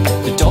 leap.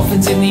 The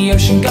dolphins in the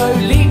ocean go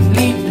leap,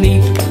 leap,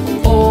 leap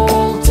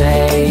all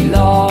day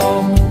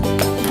long.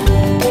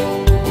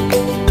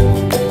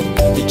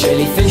 The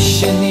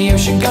jellyfish in the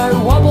ocean go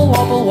wobble,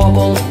 wobble,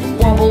 wobble,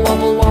 wobble,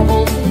 wobble,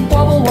 wobble,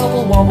 wobble,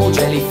 wobble, wobble.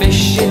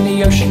 Jellyfish in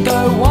the ocean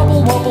go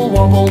wobble, wobble,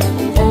 wobble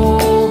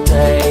all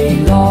day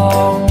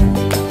long.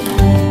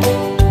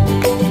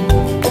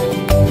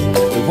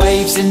 The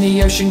waves in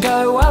the ocean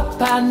go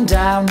up and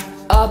down,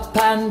 up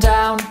and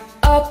down,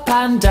 up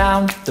and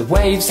down. The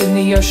waves in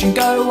the ocean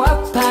go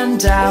up and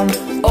down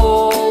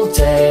all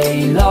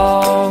day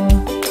long.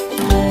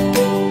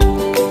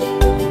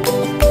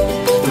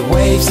 The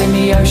waves in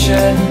the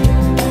ocean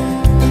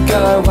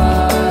go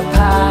up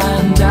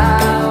and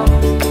down,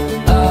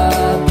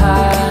 up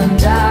and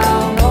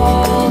down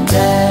all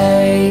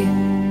day.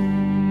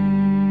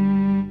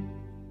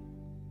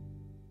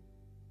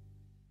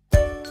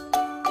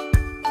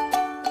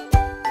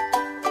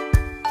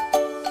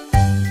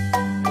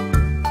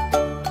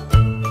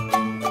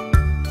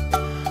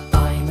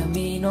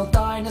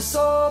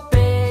 Dinosaur,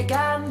 big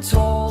and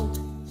tall.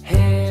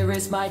 Here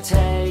is my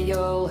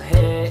tail,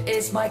 here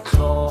is my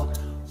claw.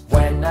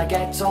 When I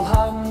get all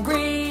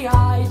hungry,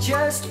 I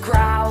just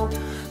growl.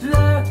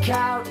 Look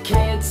out,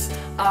 kids,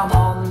 I'm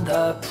on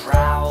the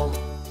prowl.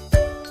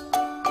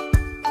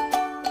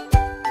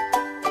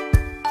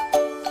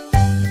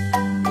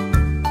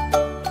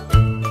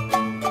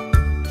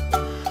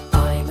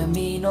 I'm a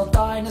mean old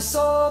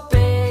dinosaur,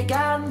 big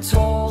and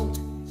tall.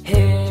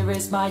 Here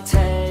is my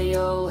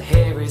tail,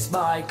 here is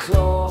my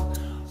claw.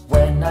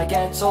 When I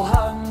get all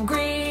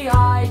hungry,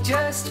 I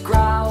just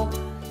growl.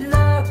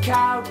 Look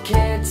out,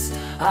 kids,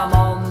 I'm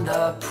on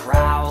the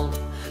prowl.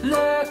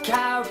 Look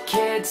out,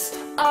 kids,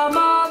 I'm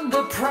on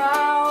the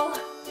prowl.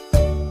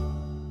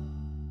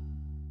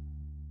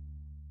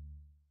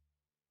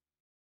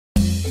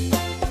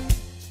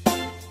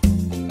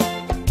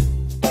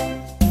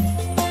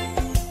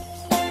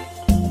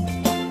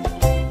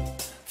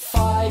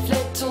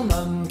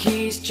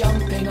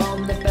 Jumping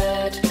on the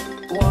bed,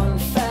 one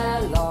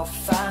fell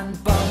off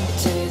and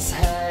bumped his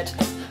head.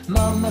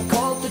 Mama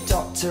called the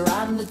doctor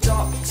and the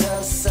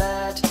doctor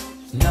said,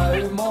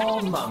 no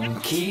more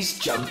monkeys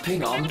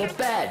jumping on the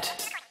bed.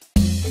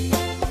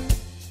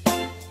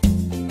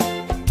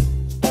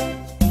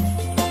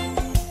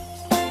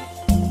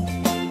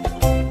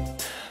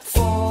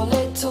 4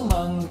 little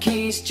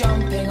monkeys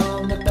jumping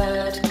on the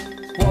bed,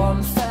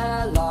 one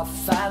fell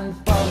off and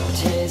bumped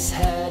his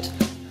head.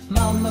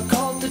 Mama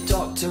called the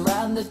doctor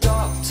and the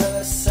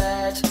doctor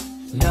said,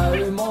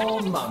 no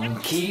more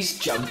monkeys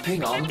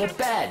jumping on the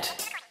bed.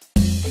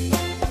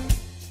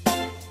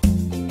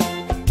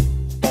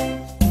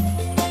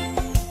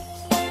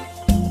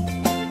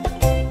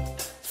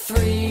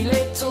 3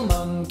 little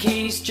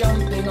monkeys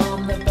jumping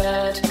on the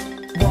bed,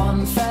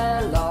 one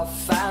fell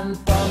off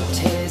and bumped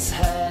his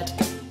head.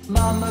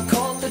 Mama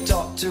called the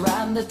doctor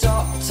and the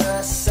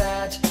doctor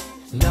said,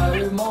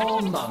 no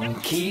more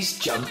monkeys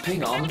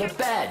jumping on the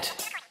bed.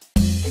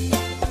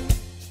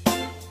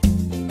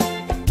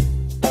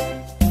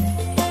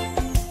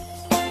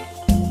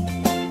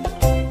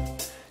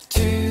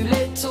 2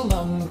 little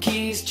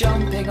monkeys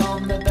jumping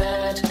on the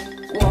bed,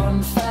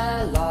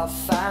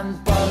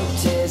 and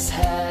bumped his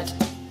head.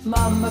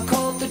 Mama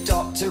called the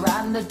doctor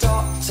and the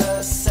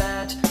doctor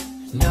said,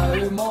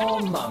 no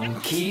more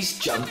monkeys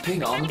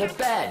jumping on the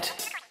bed.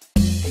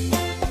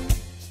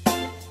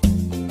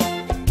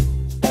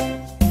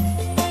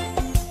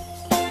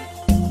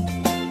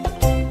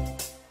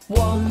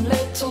 One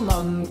little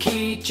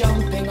monkey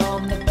jumping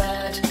on the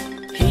bed,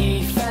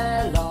 he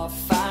fell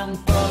off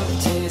and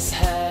bumped his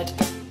head.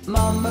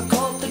 Mama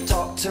called the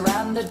doctor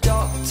and the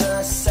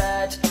doctor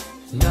said,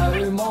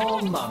 no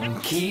more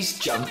monkeys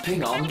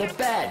jumping on the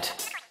bed.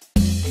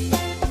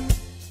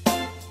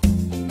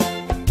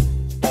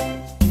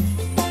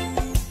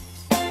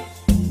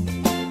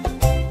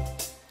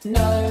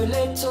 No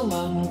little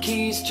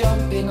monkeys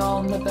jumping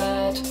on the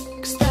bed,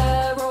 'cause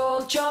they're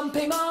all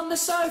jumping on the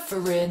sofa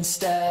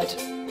instead.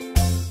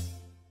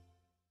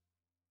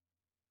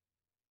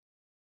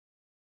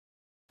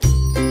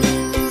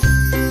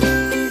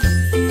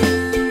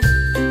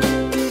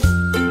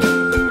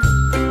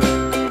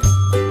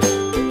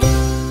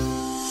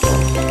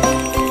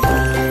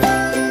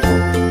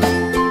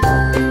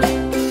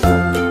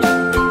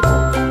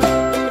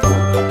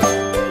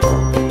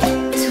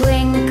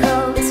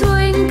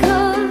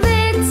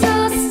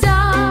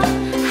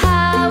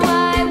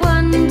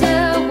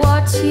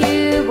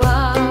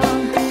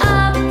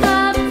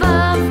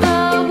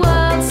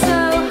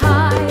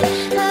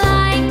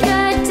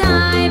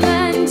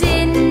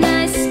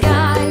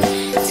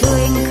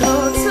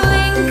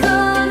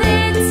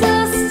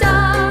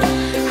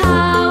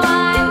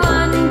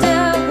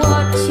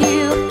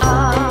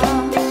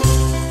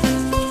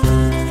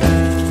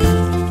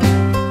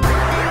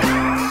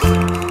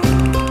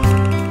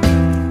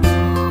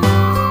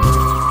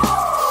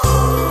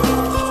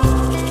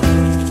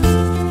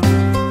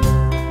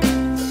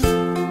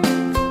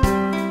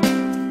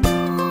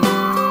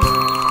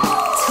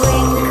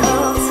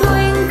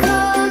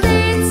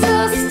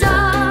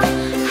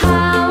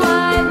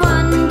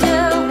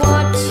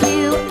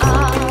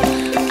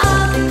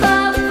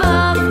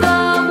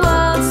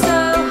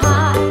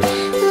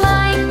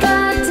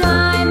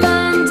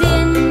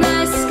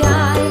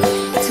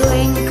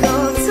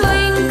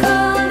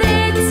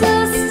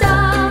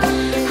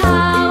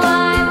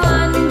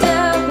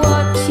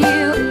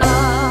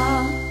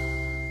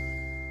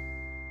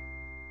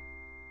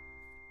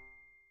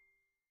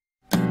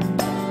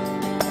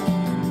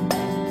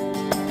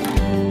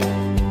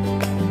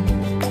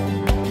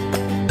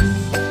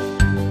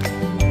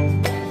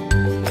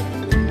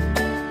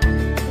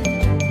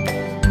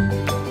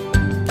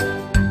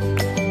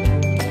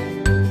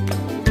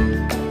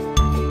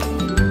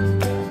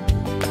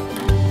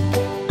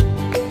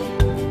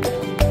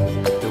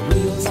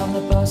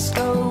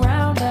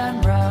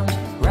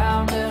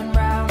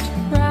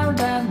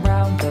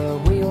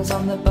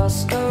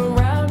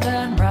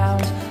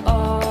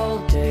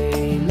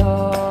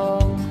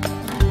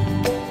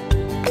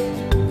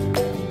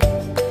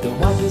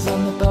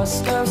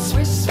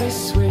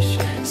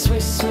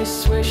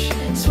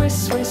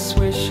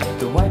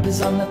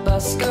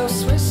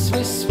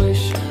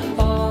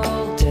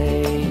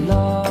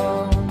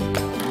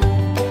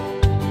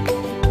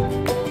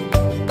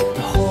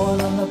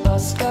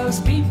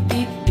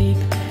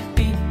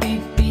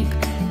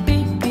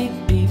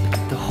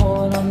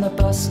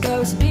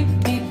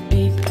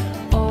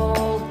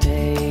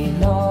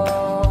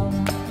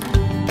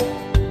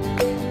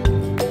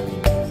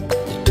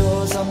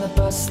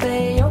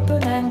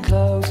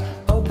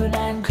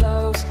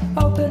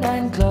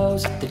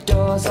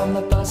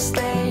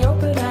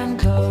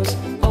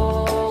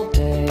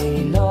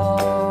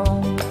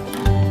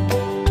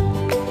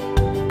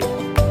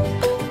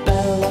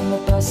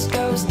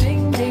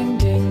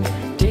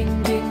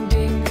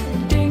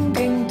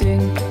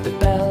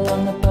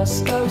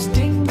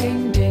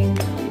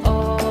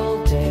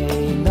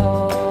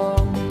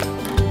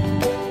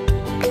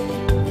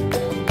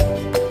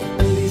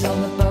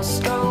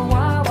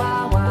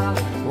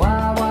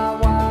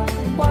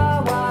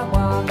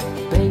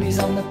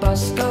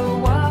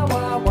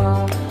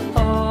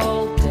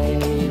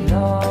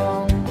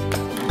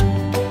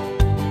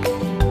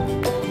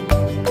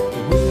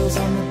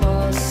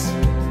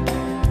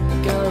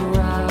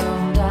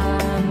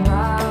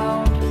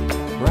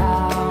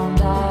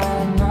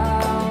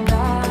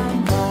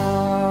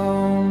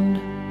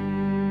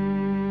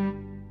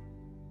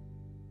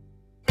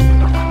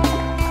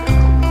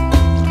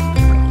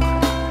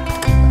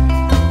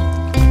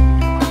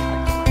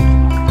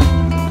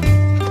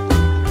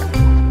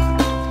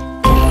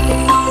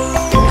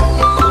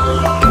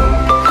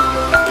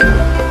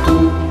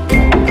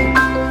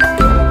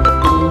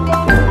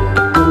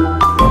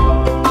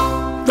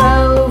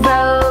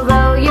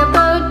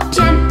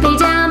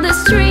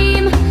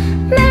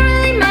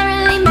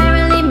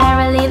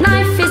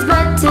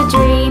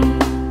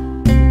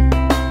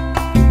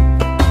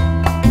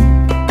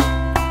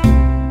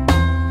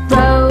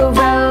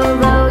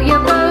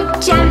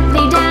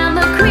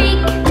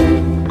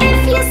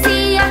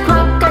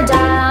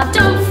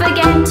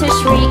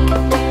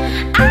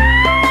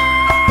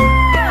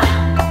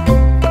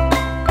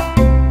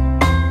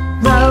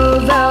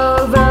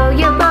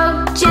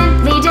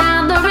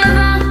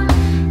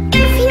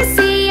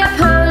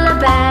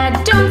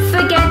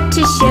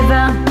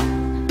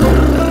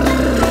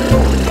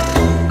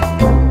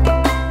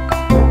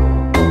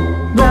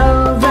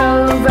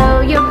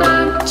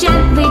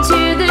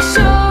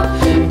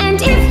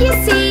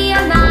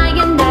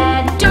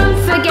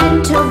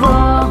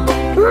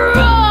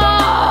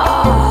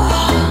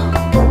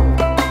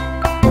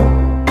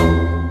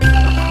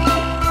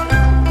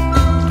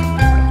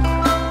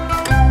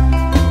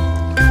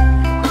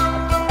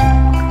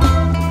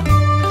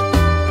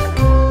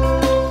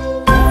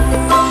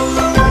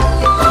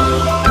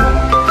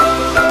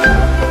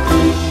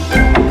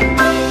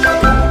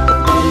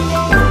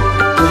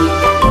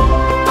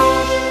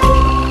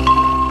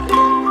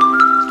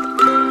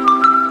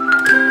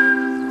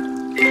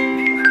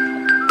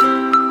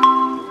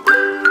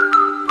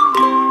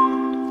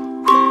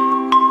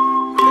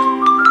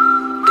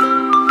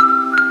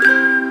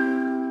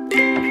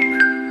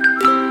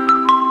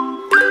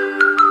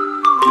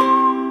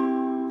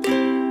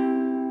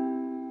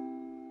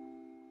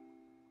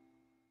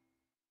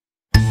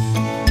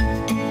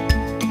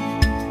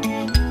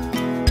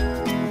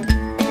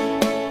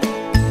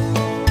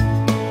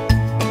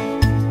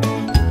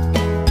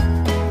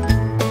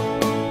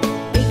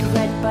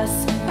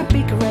 bus, a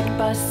big red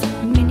bus.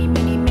 Mini,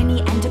 mini,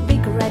 mini, and a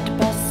big red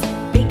bus.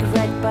 Big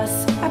red bus,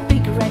 a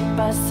big red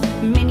bus.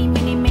 Mini,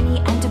 mini, mini,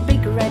 and a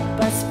big red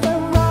bus.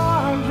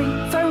 Ferrari,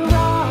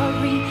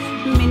 Ferrari.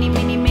 Mini,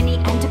 mini, mini,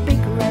 and a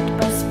big red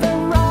bus.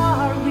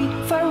 Ferrari,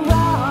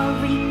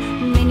 Ferrari.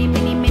 Mini,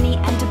 mini, mini,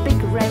 and a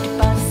big red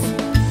bus.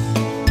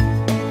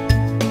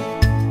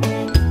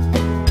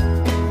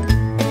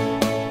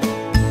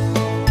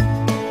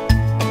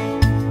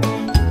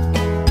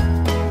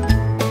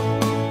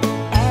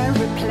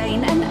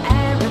 Aeroplane, an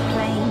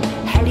aeroplane.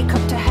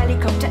 Helicopter,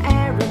 helicopter,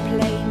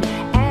 aeroplane.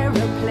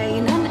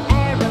 Aeroplane, an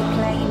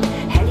aeroplane.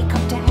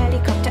 Helicopter,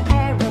 helicopter,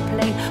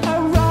 aeroplane. A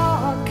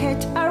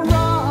rocket, a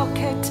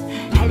rocket.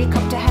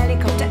 Helicopter,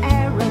 helicopter,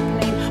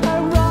 aeroplane. A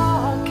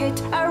rocket,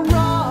 a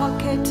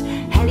rocket.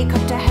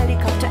 Helicopter,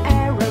 helicopter,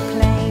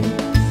 aeroplane.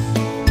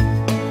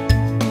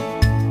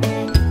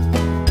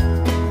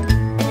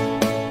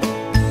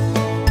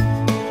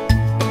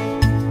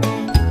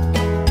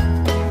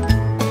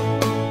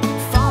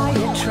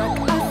 Fire truck,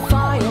 a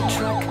fire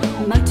truck.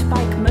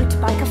 Motorbike,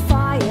 motorbike, a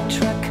fire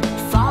truck.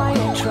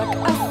 Fire truck,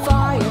 a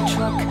fire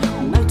truck.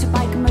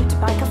 Motorbike,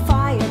 motorbike, a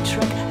fire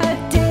truck. A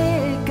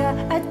digger,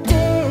 a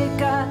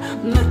digger.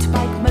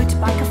 Motorbike,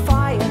 motorbike, a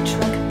fire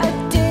truck. A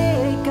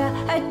digger,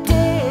 a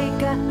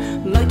digger.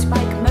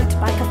 Motorbike,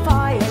 motorbike, a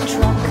fire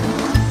truck.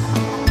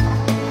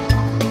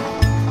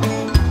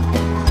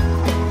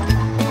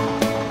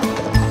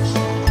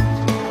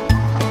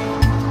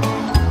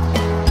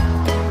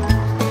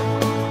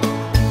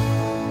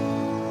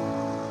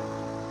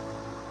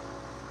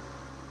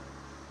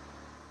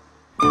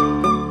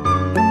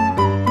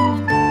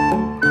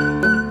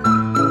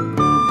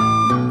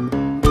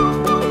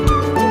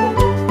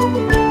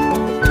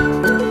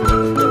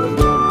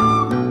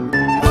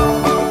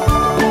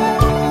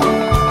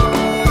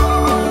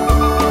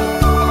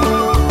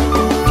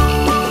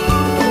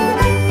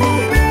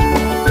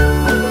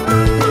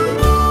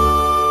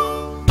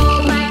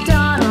 Old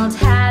MacDonald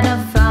had a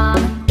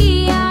farm,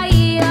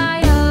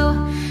 E-I-E-I-O.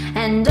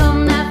 And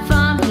on that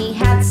farm he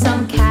had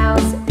some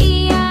cows,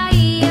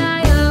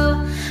 E-I-E-I-O.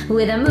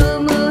 With a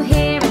moo-moo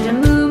here and a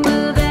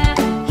moo-moo there.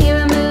 Here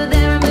a moo,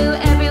 there a moo,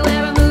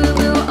 everywhere a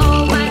moo-moo.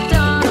 Old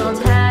MacDonald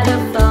had a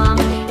farm,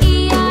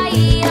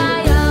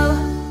 E-I-E-I-O.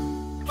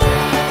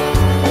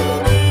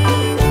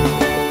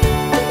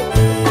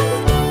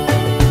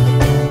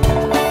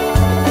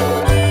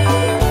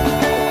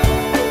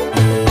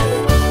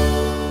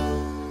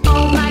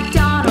 Old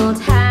MacDonald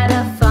had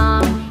a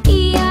farm,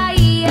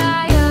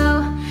 E-I-E-I-O.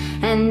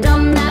 And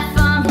on that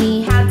farm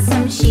he had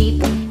some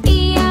sheep,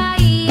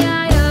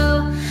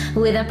 E-I-E-I-O.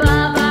 With a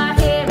baa baa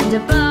here and a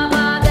baa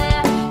baa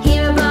there.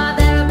 Here a baa,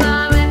 there a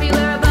baa,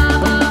 everywhere a baa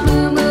baa.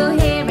 Moo moo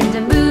here and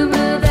a moo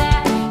moo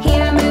there.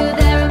 Here a moo,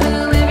 there a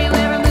moo,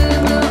 everywhere a moo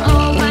moo.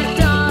 Old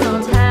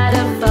MacDonald had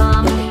a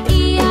farm,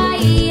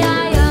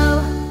 E-I-E-I-O.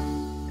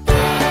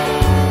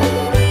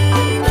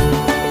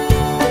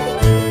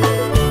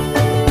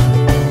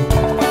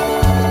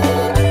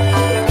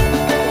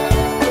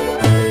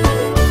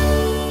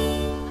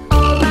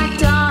 Old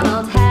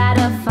MacDonald had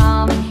a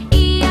farm,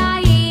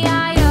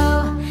 E-I-E-I-O.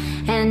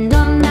 And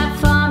on that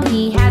farm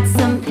he had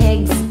some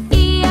pigs,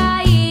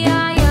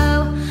 E-I-E-I-O.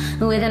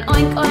 With an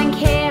oink oink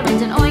here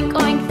and an oink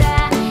oink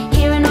there.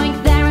 Here an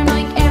oink, there an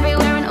oink,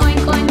 everywhere an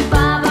oink oink.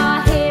 Baa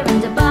baa here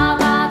and a baa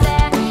baa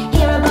there.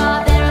 Here a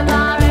baa, there a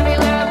baa,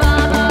 everywhere a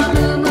baa baa.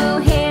 Moo moo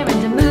here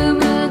and a moo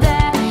moo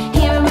there.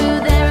 Here a moo,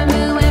 there a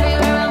moo,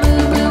 everywhere a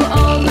moo moo.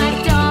 Old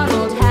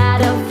MacDonald had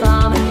a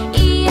farm,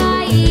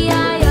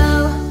 E-I-E-I-O.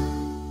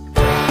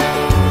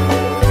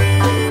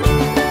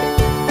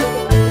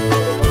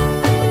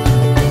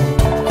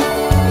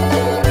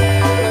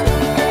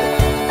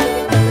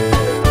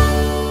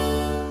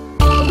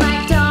 Old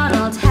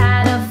MacDonald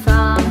had a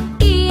farm,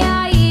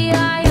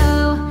 E-I-E-I-O.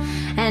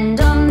 And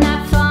on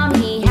that farm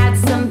he had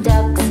some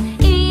ducks,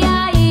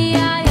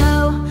 E-I-E-I-O.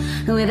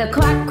 With a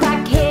quack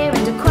quack here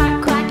and a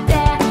quack quack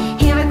there.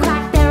 Here a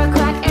quack, there a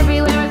quack,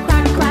 everywhere a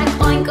quack quack.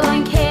 Oink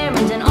oink here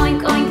and an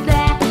oink oink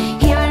there.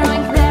 Here an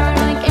oink, there an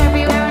oink,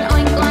 everywhere an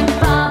oink oink.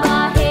 Baa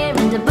baa here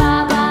and a baa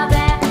baa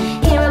there.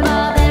 Here a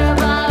baa, there a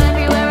baa,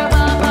 everywhere a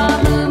baa baa.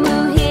 Moo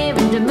moo here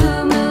and a moo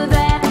moo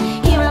there.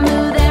 Here a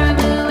moo, there a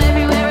moo,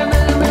 everywhere a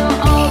moo moo.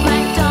 Old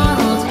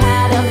MacDonald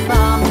had a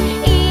farm,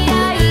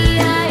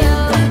 E-I-E-I-O.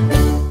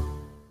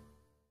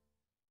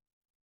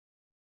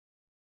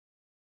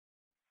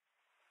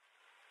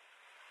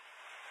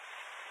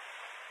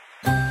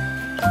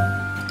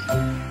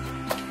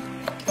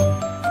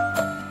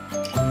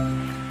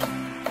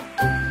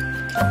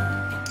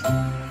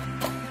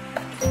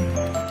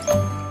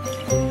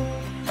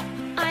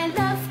 I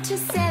love to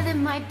sail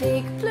in my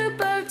big blue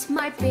boat,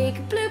 my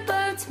big blue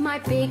boat, my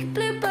big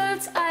blue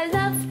boat. I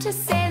love to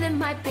sail in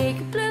my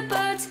big blue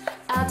boat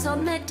out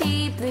on the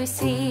deep blue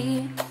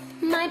sea.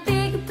 My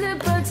big blue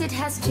boat, it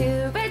has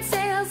two red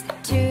sails,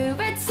 two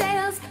red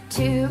sails,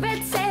 two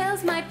red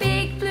sails. My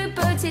big blue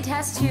boat, it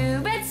has two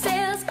red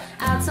sails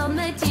out on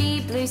the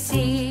deep blue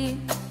sea.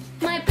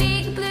 My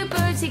big blue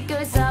boat, it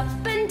goes up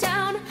and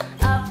down,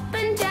 up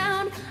and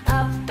down,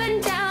 up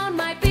and down.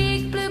 My big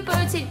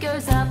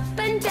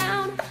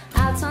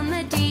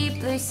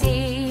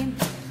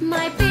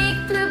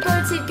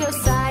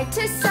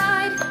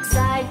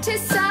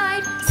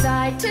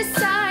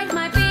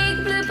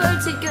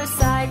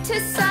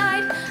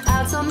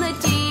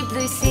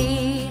blue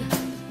sea.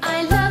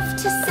 I love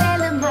to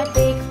sail in my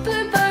big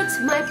blue boat,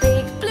 my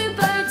big blue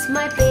boat,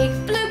 my big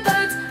blue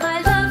boat.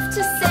 I love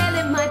to sail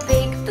in my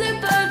big blue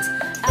boat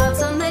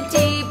out on the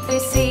deep blue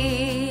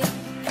sea.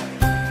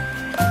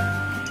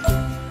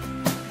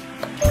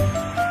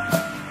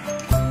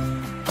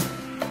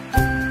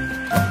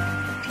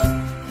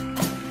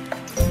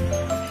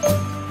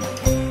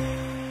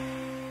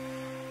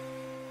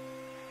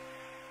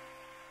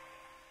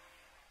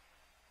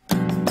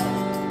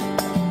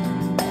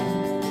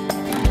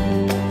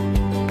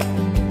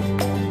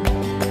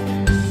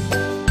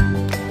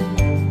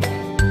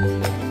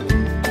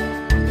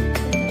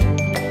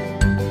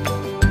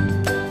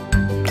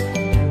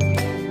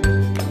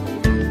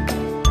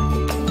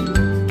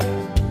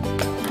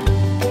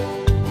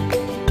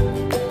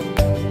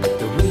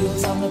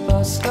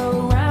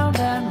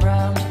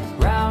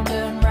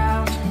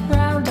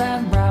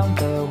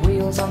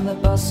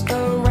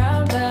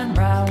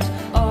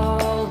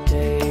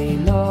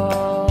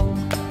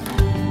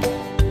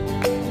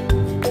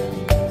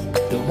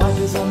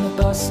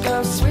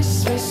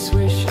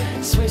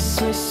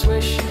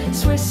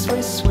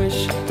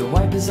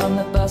 On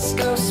the bus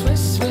go swish,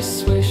 swish,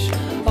 swish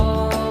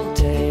all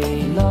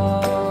day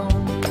long.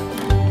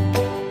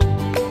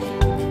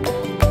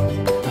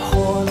 The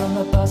horn on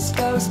the bus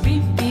goes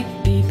beep, beep,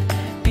 beep,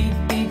 beep,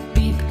 beep,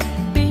 beep,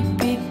 beep,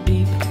 beep,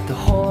 beep. The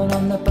horn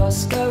on the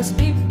bus goes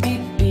beep,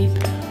 beep, beep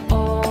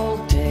all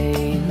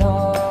day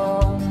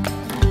long.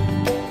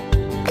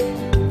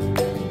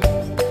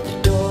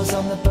 The doors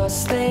on the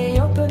bus, they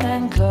open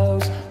and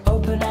close,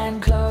 open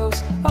and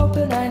close,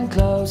 open and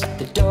close.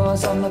 The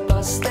doors on the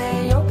bus,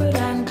 they open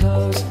and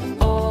close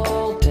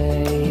all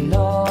day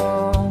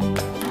long.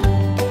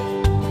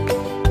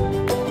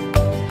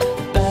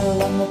 The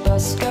bell on the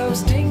bus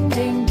goes ding,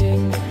 ding,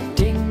 ding,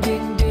 ding,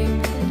 ding,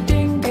 ding,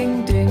 ding,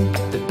 ding, ding.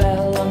 The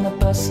bell on the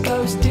bus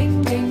goes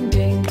ding, ding,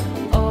 ding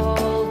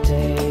all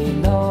day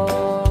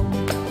long.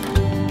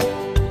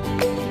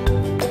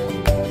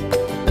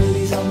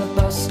 Babies on the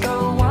bus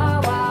go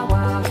wah, wah,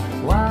 wah,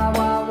 wah,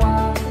 wah,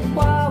 wah,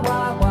 wah,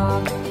 wah,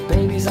 wah.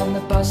 Babies on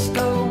the bus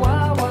go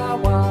wah, wah,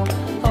 wah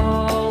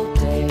all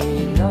day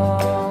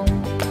long.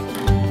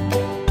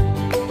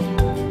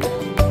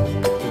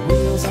 The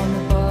wheels on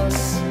the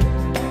bus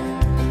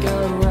go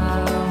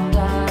round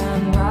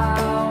and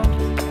round,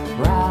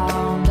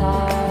 round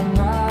and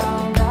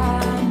round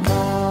and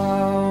round.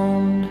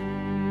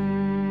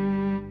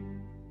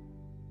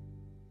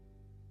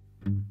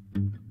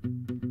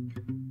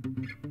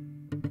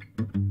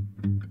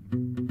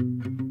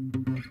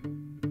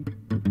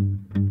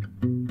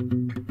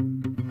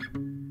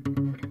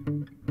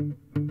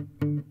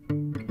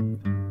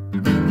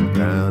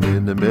 Down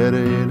in the meadow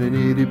in an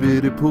itty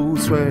bitty pool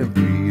swam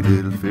 3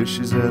 little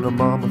fishes and a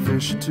mama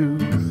fish too.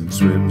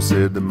 Swim,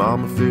 said the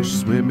mama fish,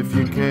 swim if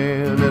you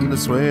can. And they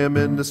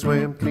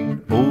swam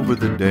clean over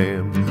the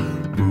dam.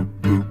 Boop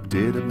boop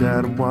did and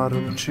dat and wad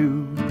 'em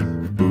chew.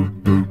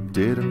 Boop boop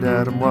did and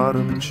dat and wad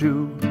 'em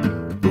chew.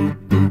 Boop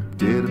boop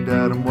did and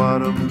dat and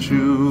wad 'em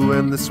chew.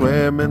 And they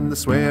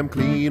swam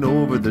clean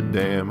over the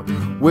dam.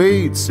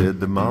 Wait, said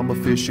the mama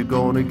fish, you're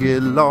gonna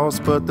get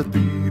lost. But the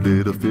 3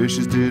 little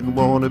fishes didn't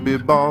wanna be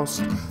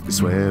bossed. They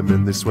swam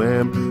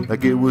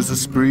like it was a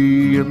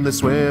spree. And they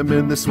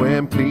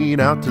swam clean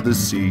out to the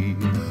sea.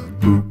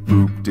 Boop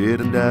boop did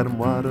and dat and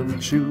wad 'em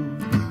chew.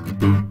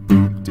 Boop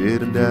boop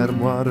did and dat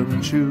and wad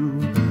 'em chew.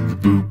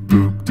 Boop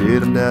boop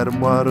did and dat and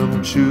wad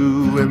 'em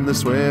chew. And they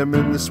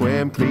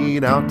swam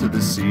clean out to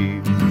the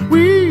sea.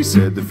 We,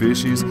 said the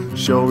fishes,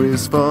 sure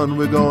is fun.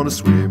 We're gonna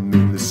swim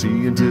in the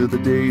sea until the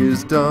day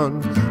is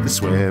done. They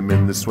swam,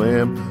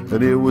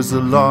 and it was a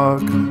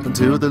lark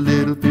until the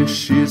little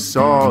fishes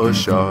saw a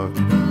shark.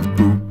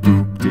 Boop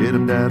boop did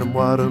and dat and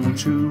wad 'em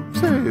chew.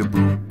 Say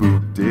boop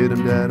boop did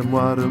and dat and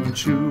wad 'em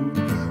chew.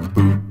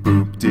 Boop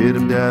boop did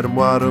and dat and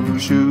wad 'em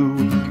chew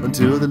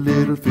until the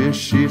little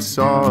fishes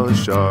saw a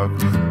shark.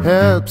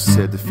 Help,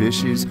 said the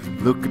fishes,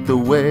 look at the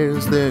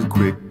whales. Then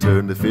quick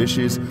turned the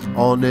fishes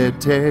on their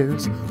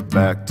tails.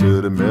 Back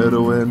to the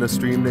meadow and the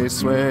stream they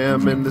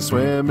swam. And they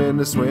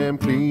swam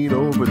clean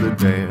over the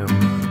dam.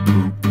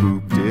 Boop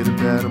boop did and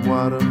dat and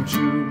wad 'em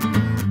chew.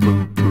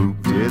 Boop boop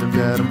did and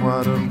dat and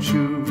wad 'em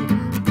chew.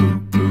 Boop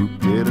boop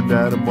did and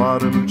dat and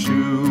wad 'em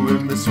chew.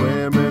 And they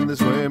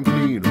swam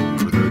clean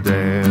over the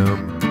dam.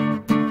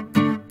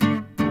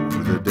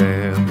 Over the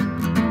dam.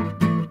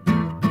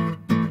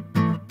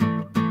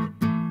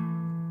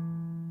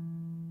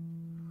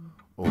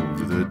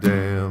 Over the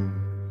dam.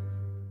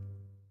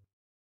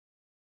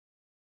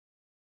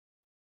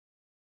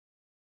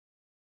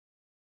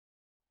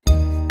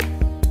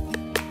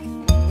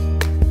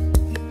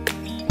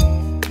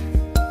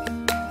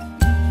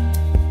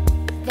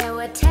 There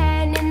were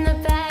 10 in the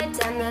bed,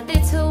 and the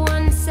little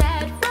one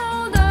said,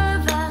 roll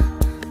over,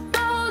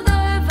 roll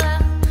over.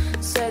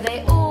 So they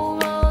all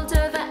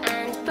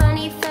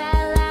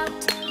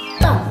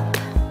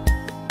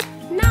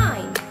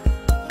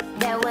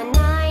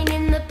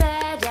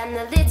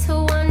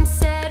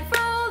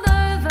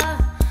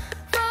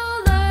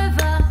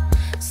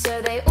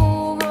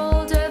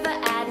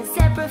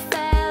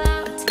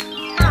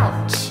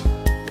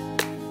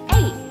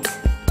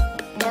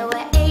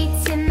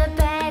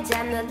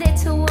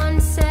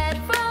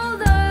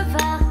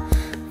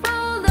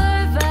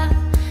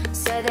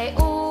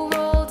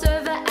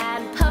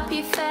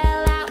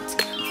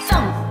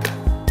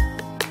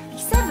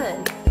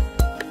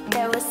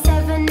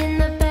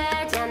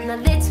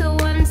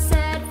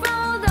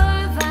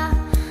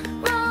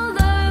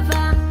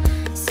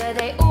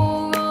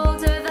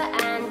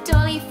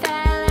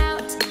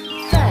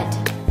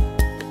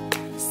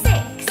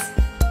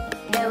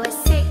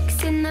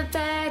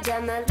bed,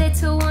 and the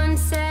little one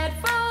said,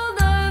 roll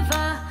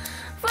over,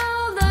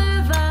 roll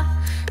over.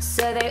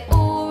 So they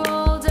all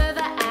rolled over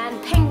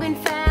and Penguin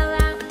fell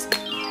out.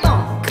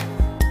 Bonk.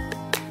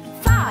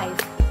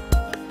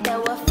 5. There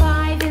were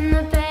 5 in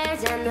the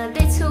bed, and the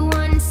little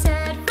one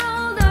said,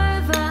 roll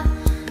over,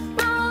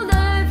 roll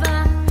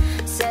over.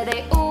 So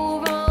they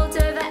all rolled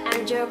over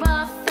and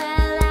Giraffe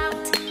fell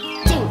out.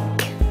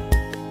 Dink.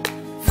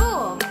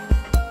 4.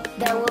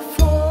 There were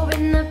 4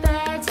 in the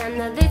bed, and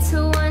the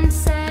little one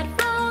said,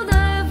 roll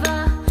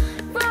over,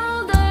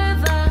 roll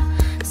over.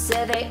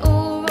 So they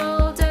all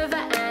rolled over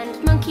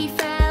and Monkey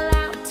fell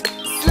out.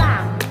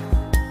 Slam.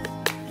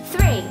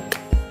 3.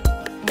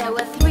 There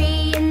were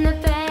 3 in the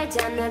bed,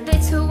 and the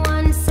little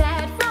one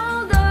said,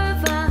 roll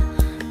over,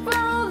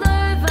 roll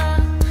over.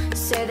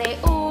 So they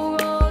all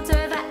rolled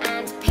over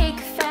and Pig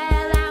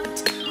fell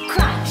out.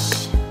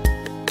 Crash.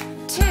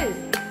 2.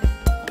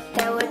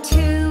 There were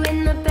 2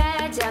 in the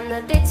bed, and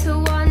the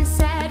little one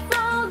said,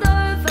 roll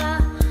over,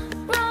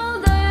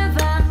 roll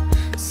over.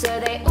 So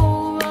they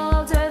all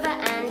rolled over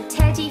and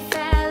Teddy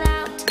fell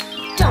out.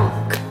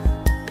 Donk.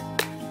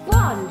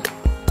 1.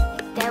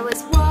 There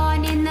was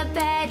 1 in the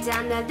bed,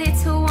 and the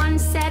little one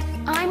said,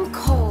 I'm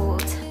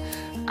cold,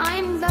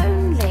 I'm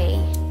lonely.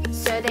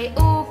 So they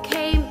all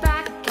came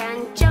back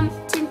and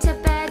jumped into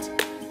bed.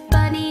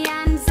 Bunny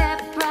and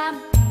Zebra,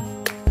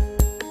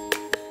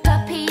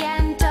 Puppy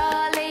and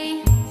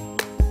Dolly,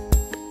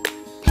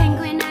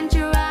 Penguin and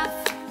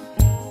Giraffe,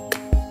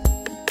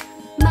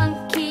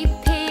 Monkey,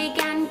 Pig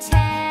and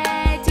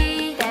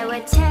Teddy. There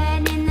were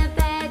 10 in the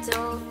bed,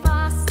 all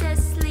fast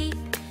asleep.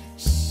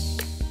 Shh.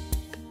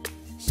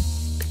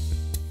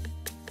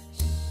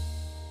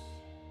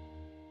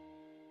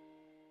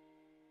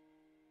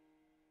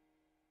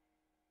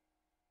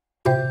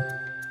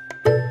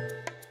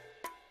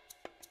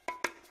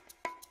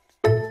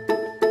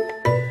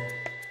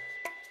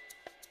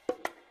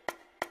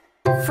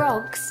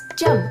 Frogs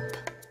jump.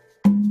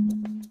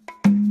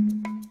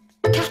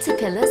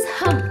 Caterpillars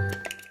hump.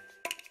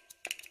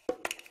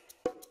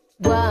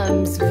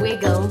 Worms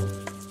wiggle.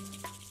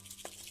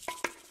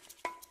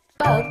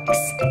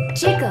 Bugs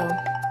jiggle.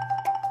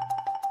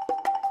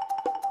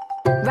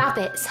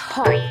 Rabbits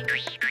hop.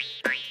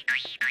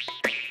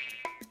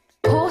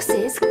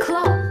 Horses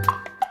clop.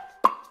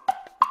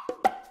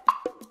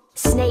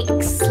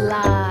 Snakes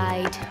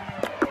slide.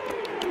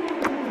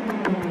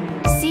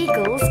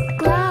 Seagulls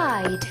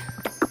glide.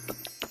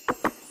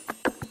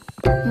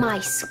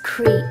 Mice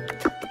creep.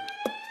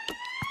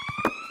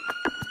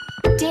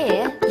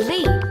 Deer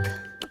leap.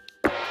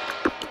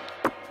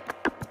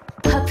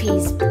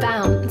 Puppies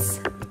bounce.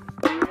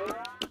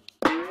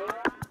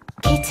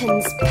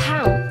 Kittens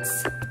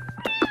pounce.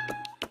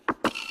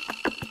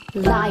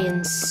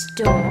 Lions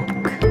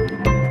stalk.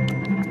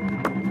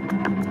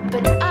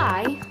 But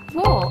I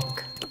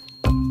walk.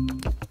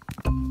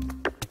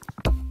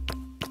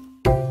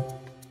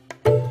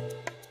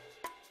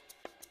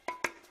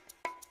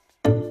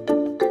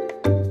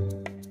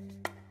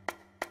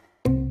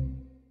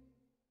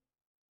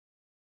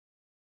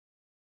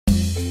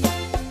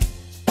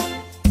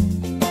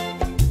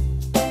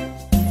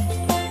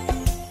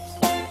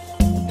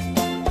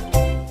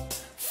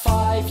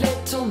 Five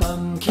little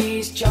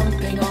monkeys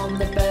jumping on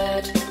the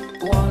bed.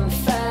 One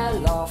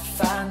fell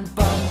off and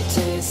bumped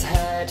his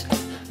head.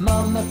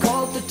 Mama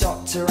called the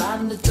doctor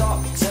and the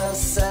doctor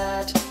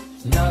said,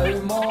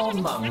 no more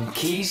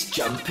monkeys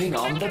jumping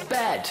on the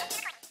bed.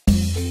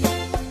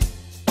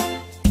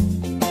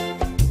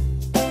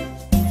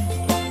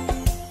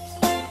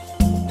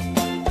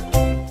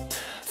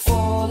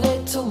 Four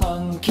little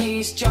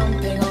monkeys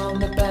jumping on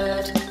the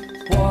bed.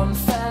 One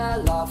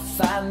fell off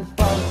and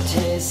bumped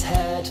his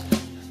head.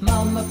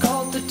 Mama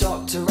called the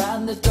doctor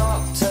and the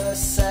doctor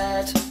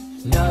said,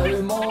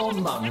 no more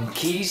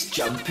monkeys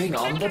jumping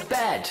on the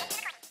bed.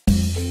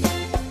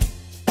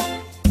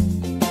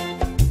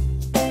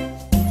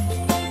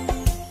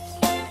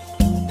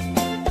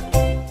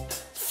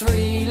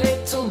 Three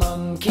little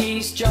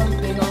monkeys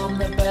jumping on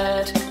the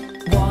bed.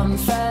 One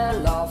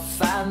fell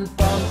off and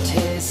bumped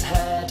his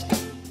head.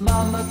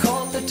 Mama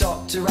called the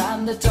doctor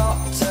and the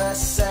doctor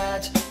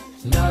said,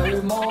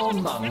 no more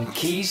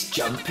monkeys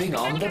jumping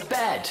on the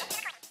bed.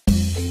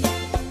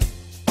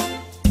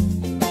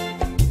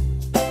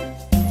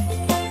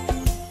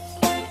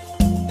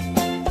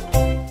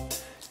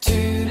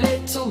 Two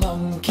little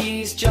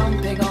monkeys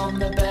jumping on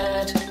the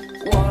bed.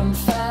 One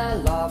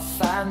fell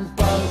off and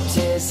bumped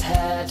his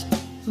head.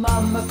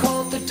 Mama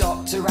called the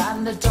doctor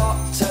and the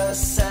doctor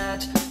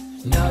said,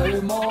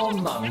 no more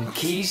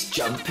monkeys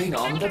jumping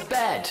on the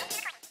bed.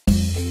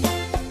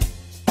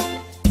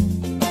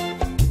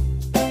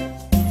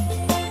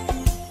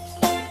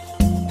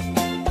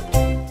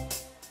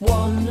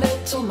 One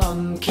little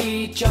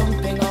monkey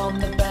jumping on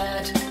the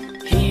bed.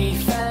 He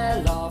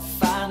fell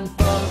off and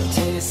bumped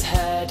his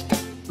head.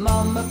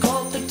 Mama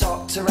called the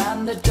doctor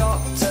and the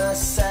doctor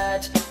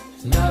said,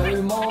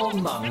 no more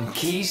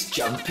monkeys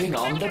jumping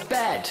on the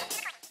bed.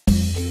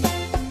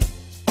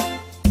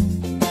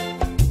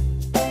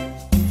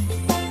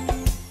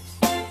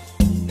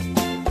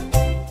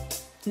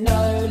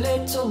 No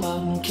little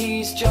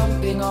monkeys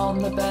jumping on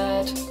the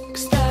bed,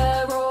 'cause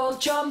they're all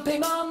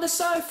jumping on the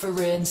sofa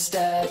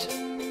instead.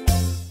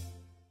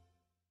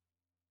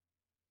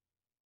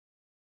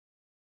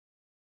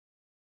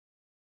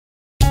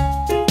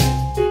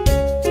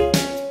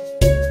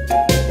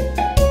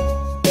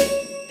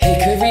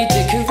 Hickory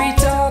dickory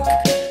dock,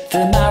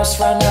 the mouse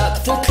ran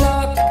up the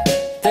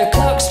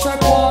clock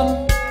struck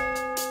one,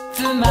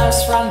 the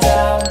mouse ran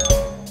down.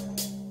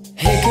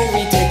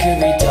 Hickory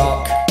dickory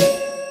dock.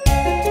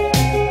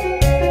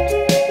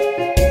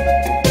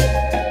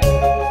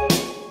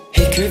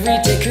 Hickory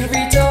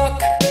dickory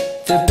dock,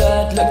 the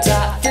bird looked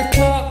at the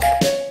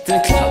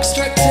clock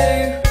struck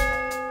two,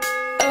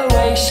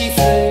 away she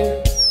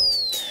flew.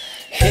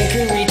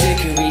 Hickory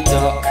dickory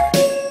dock.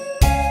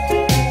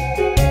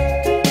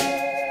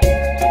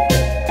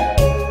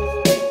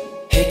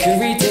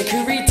 Hickory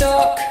dickory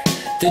dock,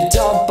 the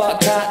dog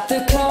barked at the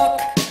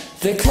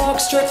clock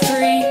struck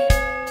three,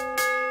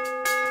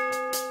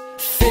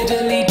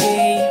 fiddly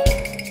dee.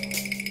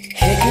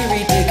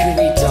 Hickory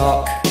dickory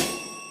dock.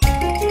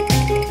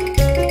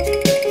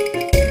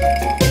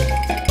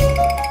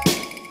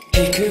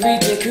 Hickory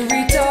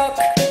dickory dock,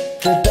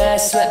 the bear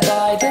slept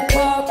by the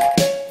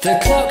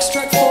clock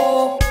struck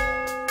four,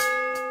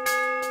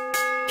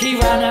 he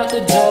ran out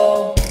the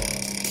door.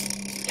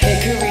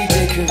 Hickory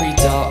dickory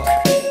dock.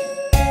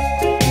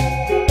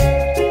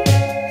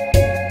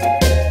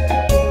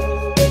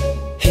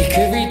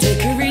 Hickory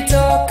dickory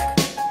dock,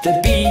 the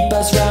bee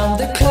buzzed round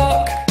the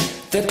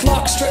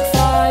clock struck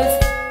five,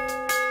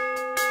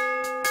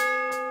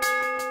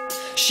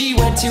 she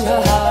went to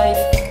her hive.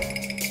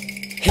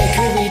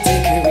 Hickory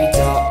dickory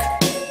dock.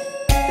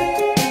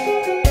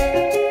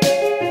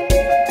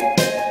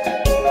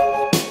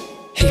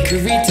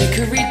 Hickory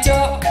dickory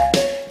dock,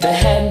 the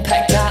hen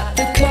pecked at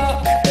the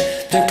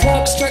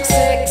clock struck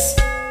six,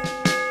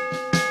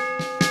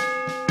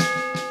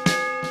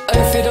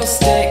 oh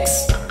fiddlesticks.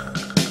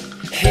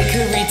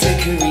 Hickory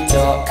dickory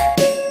dock.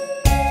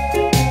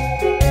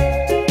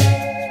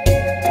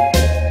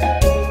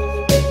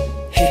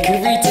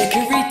 Hickory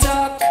dickory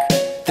dock,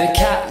 the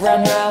cat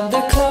ran round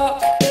the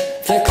clock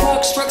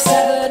struck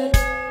seven,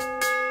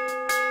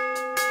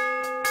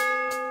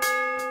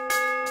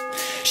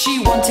 she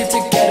wanted to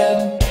get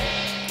 'em.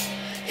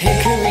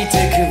 Hickory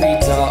dickory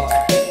dock.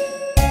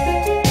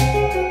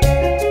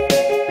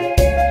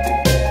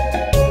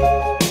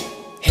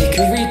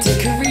 Hickory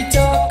dickory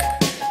dock,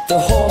 the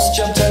horse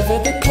jumped over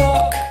the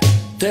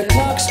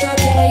clock struck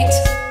eight,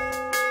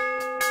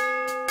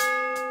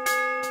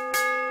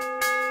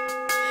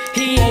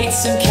 he ate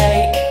some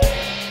cake.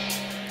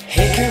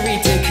 Hickory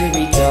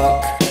dickory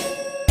dock.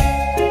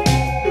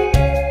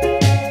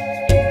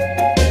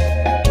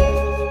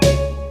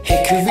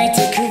 Hickory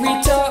dickory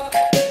dock,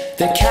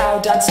 the cow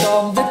danced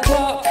on the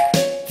clock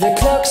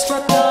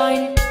struck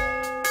nine,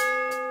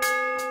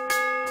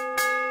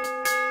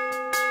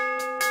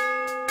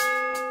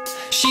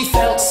 she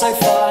felt so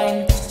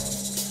fine.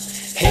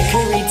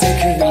 Hickory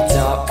dickory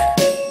dock.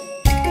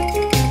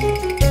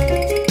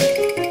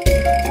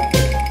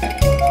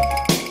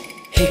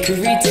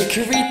 Hickory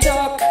dickory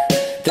dock,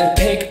 the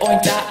pig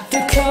oinked at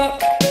the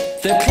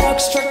clock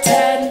struck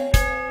ten,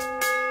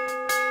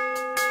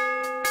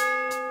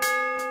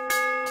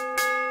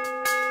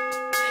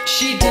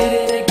 she did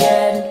it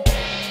again.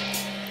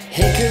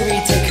 Hickory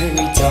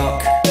dickory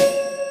dock.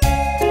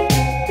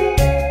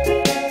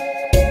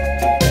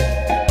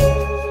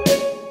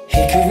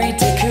 Hickory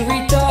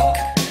dickory dock,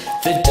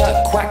 the duck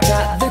quacked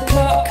at the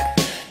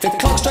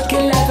clock struck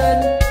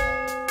 11,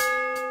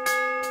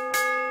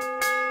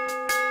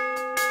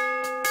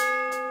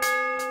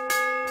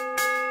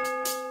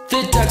 the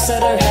duck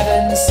said, oh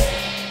heavens.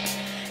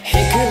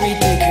 Hickory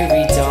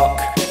dickory dock.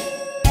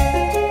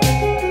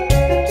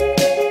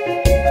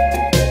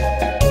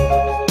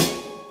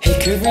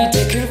 Hickory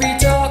dickory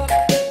dock,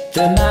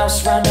 the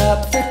mouse ran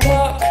up the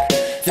clock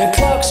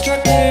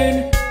struck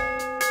noon,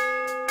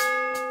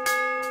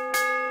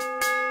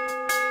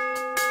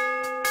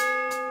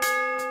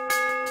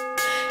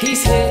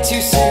 he's here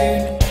too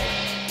soon.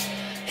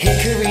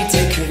 Hickory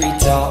dickory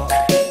dock.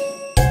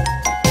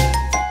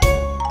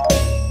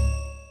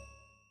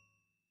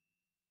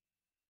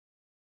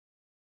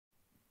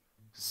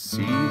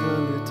 See the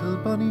little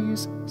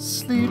bunnies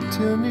sleep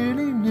till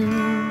nearly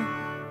noon.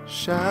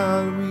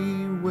 Shall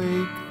we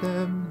wake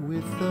them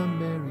with a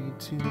merry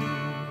tune?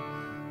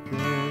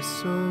 They're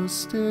so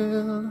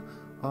still,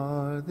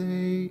 are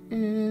they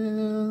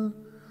ill?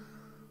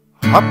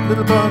 Hop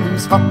little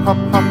bunnies, hop hop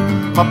hop.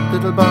 Hop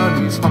little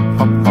bunnies, hop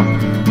hop hop.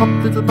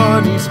 Hop little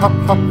bunnies, hop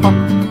hop hop.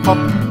 Hop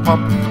hop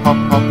hop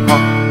hop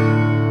hop.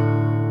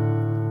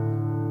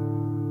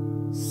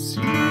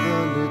 See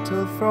the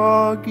little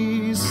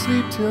froggies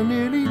sleep till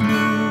nearly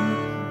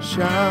noon.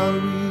 Shall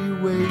we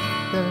wake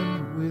them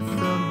with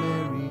a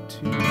merry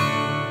tune?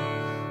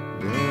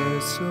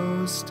 They're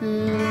so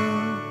still,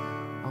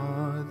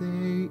 are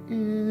they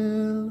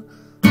ill?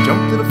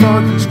 Jump little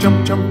froggies,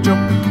 jump, jump,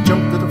 jump.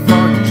 Jump little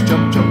froggies,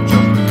 jump, jump,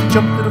 jump.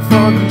 Jump little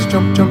froggies,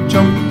 jump, jump,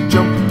 jump.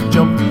 Jump,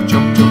 jump,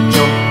 jump, jump,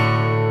 jump.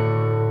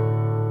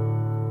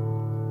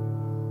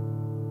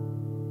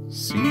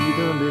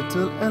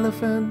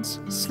 elephants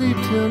sleep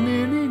till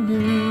nearly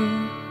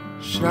noon.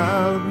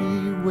 Shall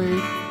we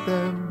wake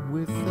them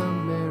with a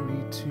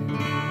merry tune?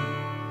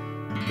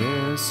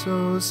 They're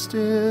so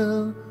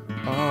still,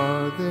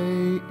 are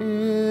they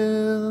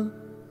ill?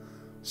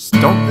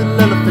 Stomp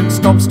little elephant,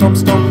 stomp, stomp,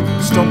 stomp.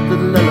 Stomp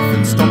little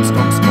elephant, stomp,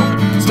 stomp,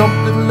 stomp. Stomp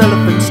little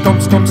elephant,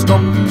 stomp, stomp,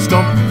 stomp.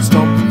 Stomp,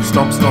 stomp,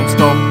 stomp, stomp,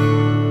 stomp.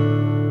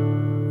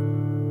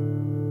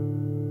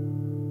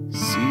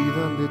 See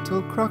the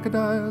little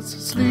crocodiles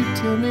sleep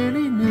till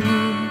nearly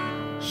noon.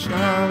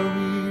 Shall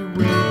we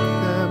wake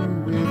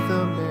them with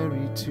a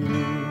merry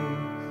tune?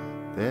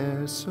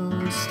 They're so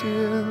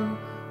still,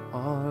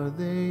 are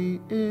they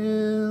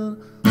ill?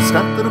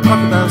 Snap little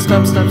crocodile,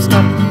 snap, snap,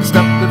 snap.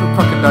 Snap little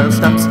crocodile,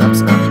 snap, snap,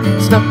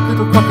 snap. Snap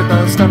little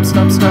crocodile, snap,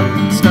 snap,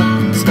 snap.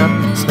 Snap,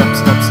 snap, snap,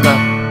 snap,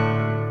 snap.